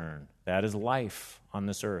return. That is life on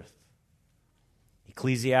this earth.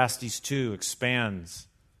 Ecclesiastes 2 expands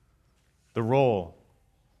the role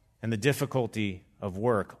and the difficulty of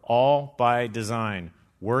work, all by design.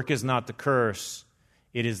 Work is not the curse.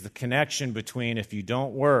 It is the connection between if you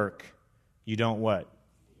don't work, you don't what?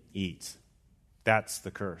 Eat. That's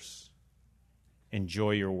the curse.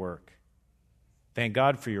 Enjoy your work. Thank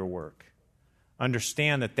God for your work.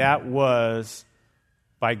 Understand that that was,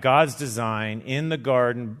 by God's design, in the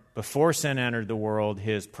garden, before sin entered the world,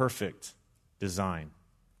 His perfect design.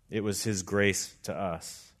 It was His grace to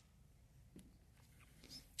us.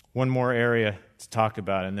 One more area to talk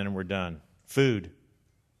about, and then we're done. Food,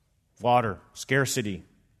 water, scarcity,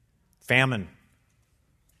 famine.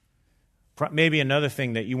 Maybe another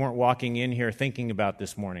thing that you weren't walking in here thinking about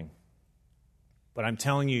this morning. But I'm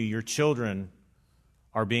telling you, your children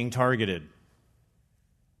are being targeted.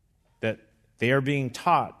 That they are being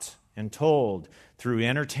taught and told through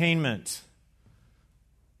entertainment,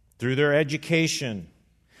 through their education,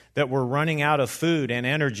 that we're running out of food and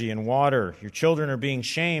energy and water. Your children are being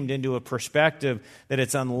shamed into a perspective that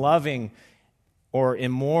it's unloving or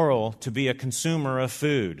immoral to be a consumer of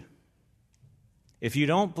food. If you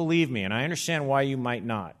don't believe me, and I understand why you might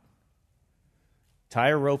not, tie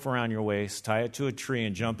a rope around your waist, tie it to a tree,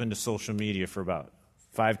 and jump into social media for about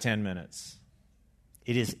 5-10 minutes.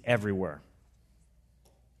 It is everywhere.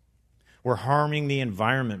 We're harming the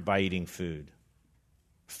environment by eating food.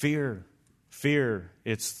 Fear,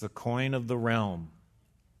 it's the coin of the realm.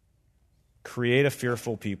 Create a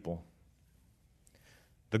fearful people.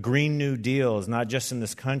 The Green New Deal is not just in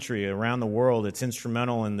this country, around the world. It's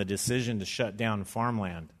instrumental in the decision to shut down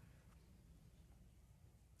farmland.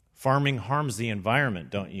 Farming harms the environment,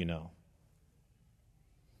 don't you know?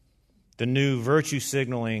 The new virtue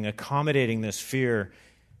signaling accommodating this fear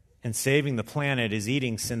and saving the planet is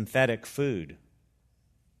eating synthetic food.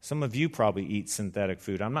 Some of you probably eat synthetic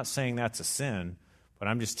food. I'm not saying that's a sin, but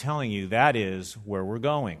I'm just telling you that is where we're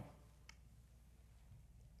going.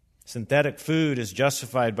 Synthetic food is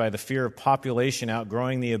justified by the fear of population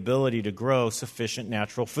outgrowing the ability to grow sufficient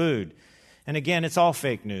natural food. And again, it's all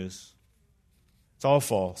fake news. It's all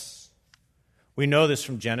false. We know this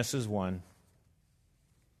from Genesis 1.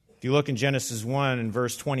 If you look in Genesis 1 in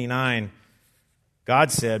verse 29,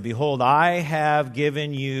 God said, "Behold, I have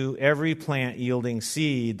given you every plant yielding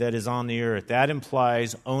seed that is on the earth." That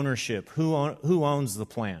implies ownership. Who owns the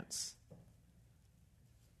plants?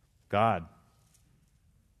 God.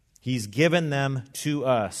 He's given them to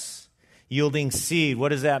us. Yielding seed, what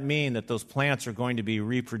does that mean? That those plants are going to be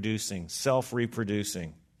reproducing,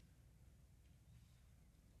 self-reproducing.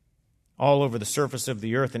 All over the surface of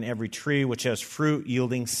the earth, and every tree which has fruit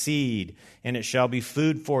yielding seed, and it shall be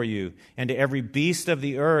food for you. And to every beast of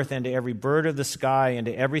the earth, and to every bird of the sky, and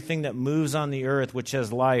to everything that moves on the earth which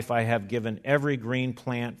has life, I have given every green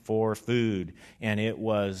plant for food. And it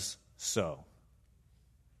was so.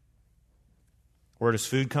 Where does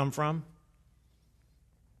food come from?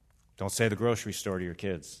 Don't say the grocery store to your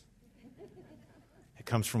kids. It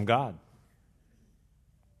comes from God.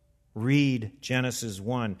 Read Genesis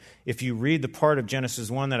 1. If you read the part of Genesis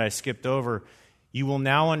 1 that I skipped over, you will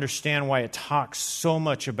now understand why it talks so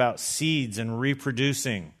much about seeds and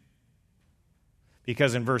reproducing.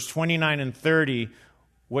 Because in verse 29 and 30,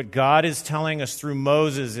 what God is telling us through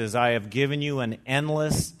Moses is, I have given you an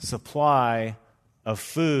endless supply of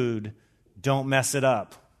food. Don't mess it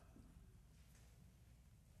up.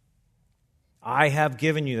 I have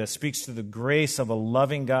given you, that speaks to the grace of a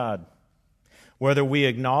loving God. Whether we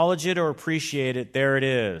acknowledge it or appreciate it, there it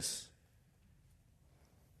is.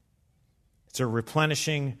 It's a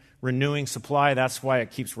replenishing, renewing supply. That's why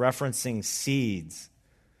it keeps referencing seeds.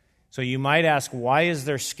 So you might ask, why is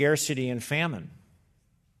there scarcity and famine?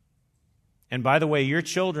 And by the way, your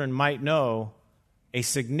children might know a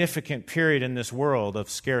significant period in this world of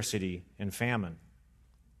scarcity and famine.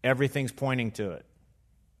 Everything's pointing to it.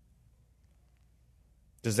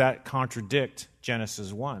 Does that contradict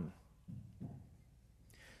Genesis 1?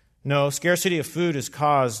 No, scarcity of food is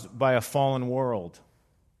caused by a fallen world.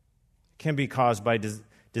 It can be caused by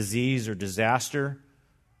disease or disaster.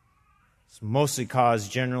 It's mostly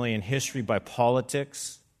caused generally in history by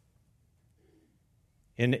politics.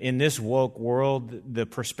 In this woke world, the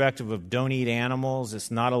perspective of don't eat animals,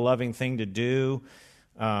 it's not a loving thing to do.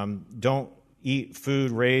 Don't eat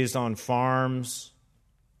food raised on farms.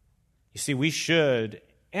 You see, we should,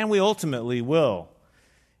 and we ultimately will,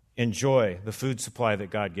 enjoy the food supply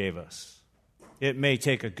that God gave us. It may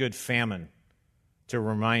take a good famine to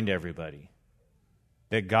remind everybody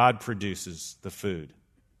that God produces the food.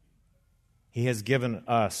 He has given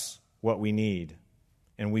us what we need,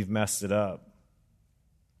 and we've messed it up.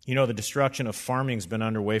 You know, the destruction of farming has been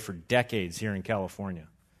underway for decades here in California.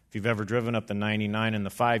 If you've ever driven up the 99 and the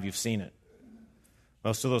 5, you've seen it.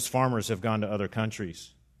 Most of those farmers have gone to other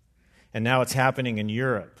countries. And now it's happening in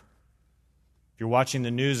Europe. If you're watching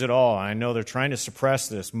the news at all, I know they're trying to suppress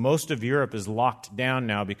this. Most of Europe is locked down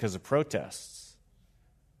now because of protests.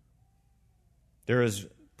 There is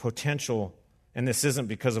potential, and this isn't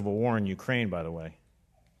because of a war in Ukraine, by the way.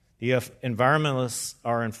 The environmentalists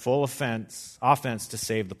are in full offense to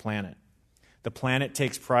save the planet. The planet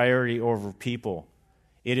takes priority over people.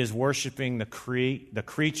 It is worshiping the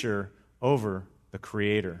creature over the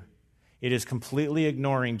Creator. It is completely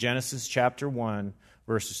ignoring Genesis chapter 1,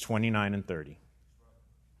 verses 29 and 30.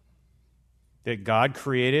 That God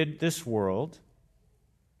created this world.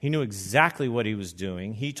 He knew exactly what He was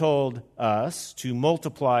doing. He told us to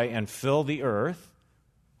multiply and fill the earth,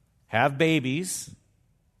 have babies,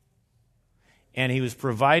 and He was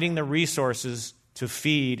providing the resources to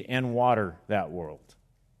feed and water that world.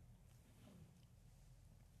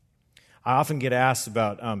 I often get asked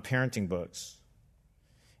about parenting books.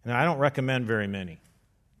 And I don't recommend very many,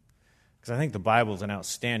 because I think the Bible is an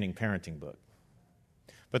outstanding parenting book.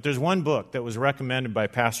 But there's one book that was recommended by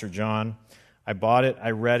Pastor John. I bought it,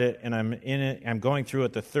 I read it, and I'm in it. I'm going through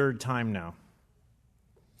it the third time now.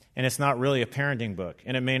 And it's not really a parenting book,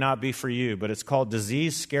 and it may not be for you, but it's called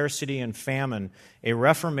Disease, Scarcity, and Famine, a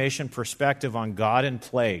Reformation Perspective on God and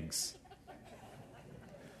Plagues.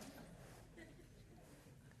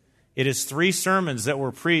 It is 3 sermons that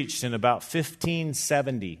were preached in about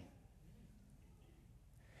 1570.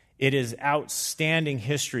 It is outstanding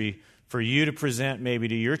history for you to present maybe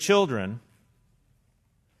to your children,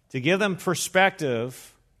 to give them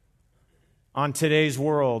perspective on today's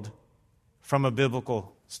world from a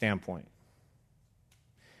biblical standpoint.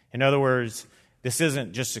 In other words, this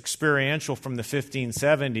isn't just experiential from the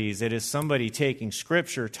 1570s. It is somebody taking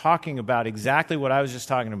Scripture, talking about exactly what I was just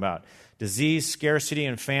talking about, disease, scarcity,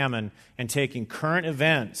 and famine, and taking current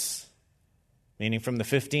events, meaning from the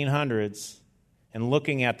 1500s, and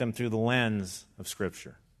looking at them through the lens of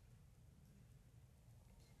Scripture.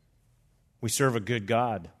 We serve a good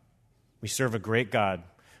God. We serve a great God.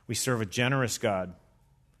 We serve a generous God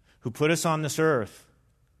who put us on this earth.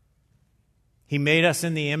 He made us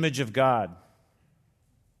in the image of God.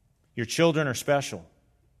 Your children are special.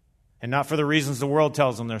 And not for the reasons the world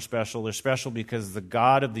tells them they're special. They're special because the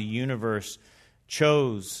God of the universe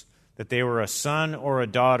chose that they were a son or a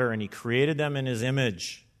daughter, and He created them in His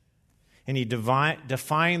image. And He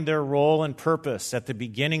defined their role and purpose at the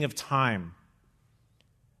beginning of time.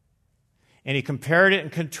 And He compared it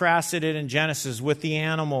and contrasted it in Genesis with the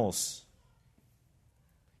animals.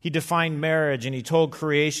 He defined marriage, and He told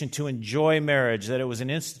creation to enjoy marriage, that it was an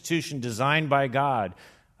institution designed by God,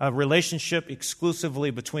 a relationship exclusively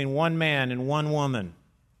between one man and one woman,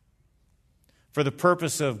 for the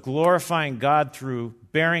purpose of glorifying God through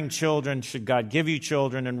bearing children, should God give you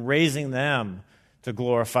children, and raising them to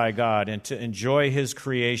glorify God and to enjoy His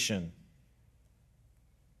creation.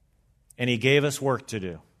 And He gave us work to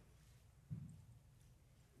do.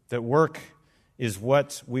 That work is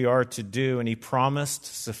what we are to do, and He promised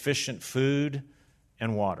sufficient food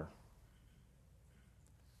and water.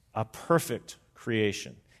 A perfect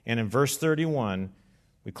creation. And in verse 31,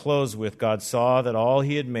 we close with, God saw that all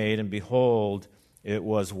He had made, and behold, it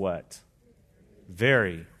was what?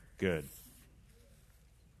 Very good.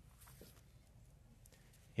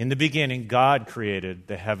 In the beginning, God created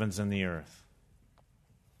the heavens and the earth.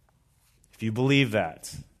 If you believe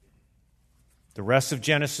that, the rest of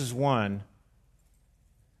Genesis 1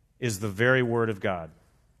 is the very Word of God.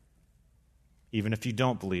 Even if you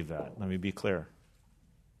don't believe that, let me be clear.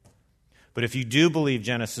 But if you do believe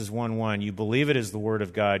Genesis 1:1, you believe it is the Word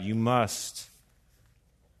of God, you must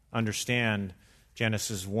understand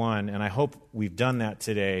Genesis 1, and I hope we've done that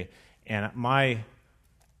today. And my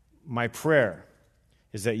prayer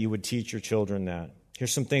is that you would teach your children that.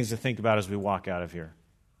 Here's some things to think about as we walk out of here.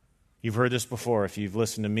 You've heard this before if you've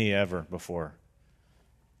listened to me ever before.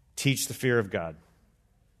 Teach the fear of God.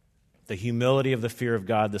 The humility of the fear of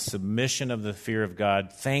God, the submission of the fear of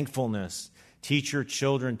God, thankfulness. Teach your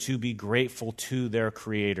children to be grateful to their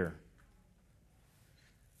Creator.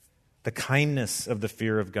 The kindness of the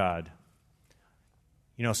fear of God.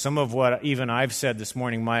 You know, some of what even I've said this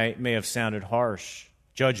morning may have sounded harsh,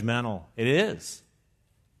 judgmental. It is.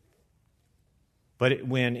 But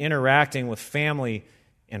when interacting with family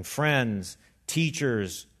and friends,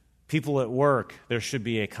 teachers, people at work, there should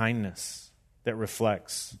be a kindness that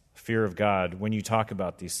reflects fear of God when you talk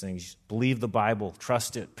about these things. Believe the Bible.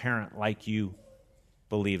 Trust it. Parent like you.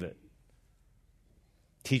 Believe it.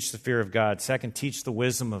 Teach the fear of God. Second, teach the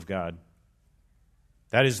wisdom of God.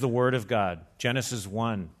 That is the Word of God. Genesis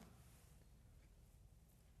 1.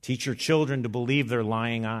 Teach your children to believe their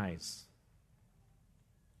lying eyes.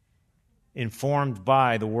 Informed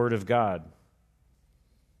by the Word of God.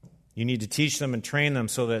 You need to teach them and train them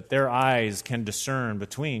so that their eyes can discern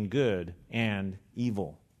between good and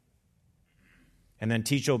evil. And then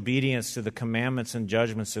teach obedience to the commandments and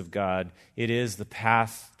judgments of God. It is the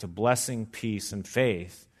path to blessing, peace, and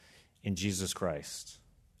faith in Jesus Christ.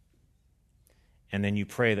 And then you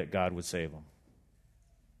pray that God would save them.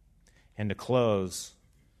 And to close,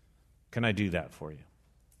 can I do that for you?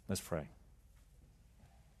 Let's pray.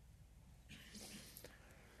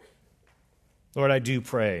 Lord, I do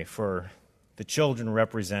pray for the children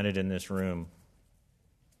represented in this room,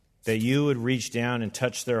 that you would reach down and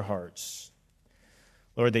touch their hearts.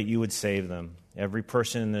 Lord, that you would save them. Every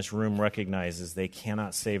person in this room recognizes they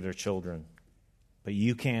cannot save their children, but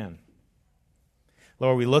you can.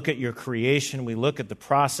 Lord, we look at your creation, we look at the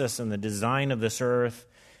process and the design of this earth,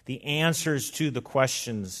 the answers to the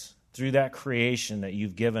questions through that creation that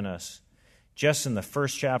you've given us just in the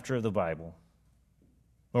first chapter of the Bible.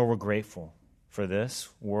 Lord, we're grateful for this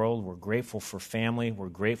world. We're grateful for family. We're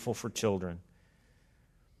grateful for children.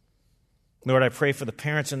 Lord, I pray for the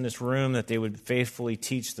parents in this room that they would faithfully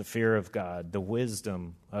teach the fear of God, the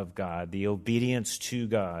wisdom of God, the obedience to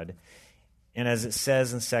God. And as it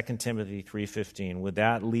says in 2 Timothy 3:15, would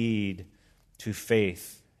that lead to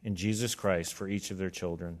faith in Jesus Christ for each of their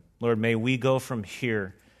children? Lord, may we go from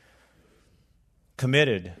here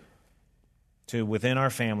committed to within our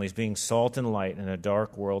families being salt and light in a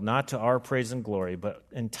dark world, not to our praise and glory, but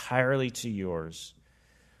entirely to yours,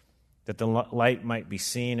 that the light might be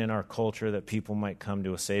seen in our culture, that people might come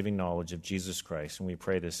to a saving knowledge of Jesus Christ. And we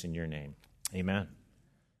pray this in your name. Amen.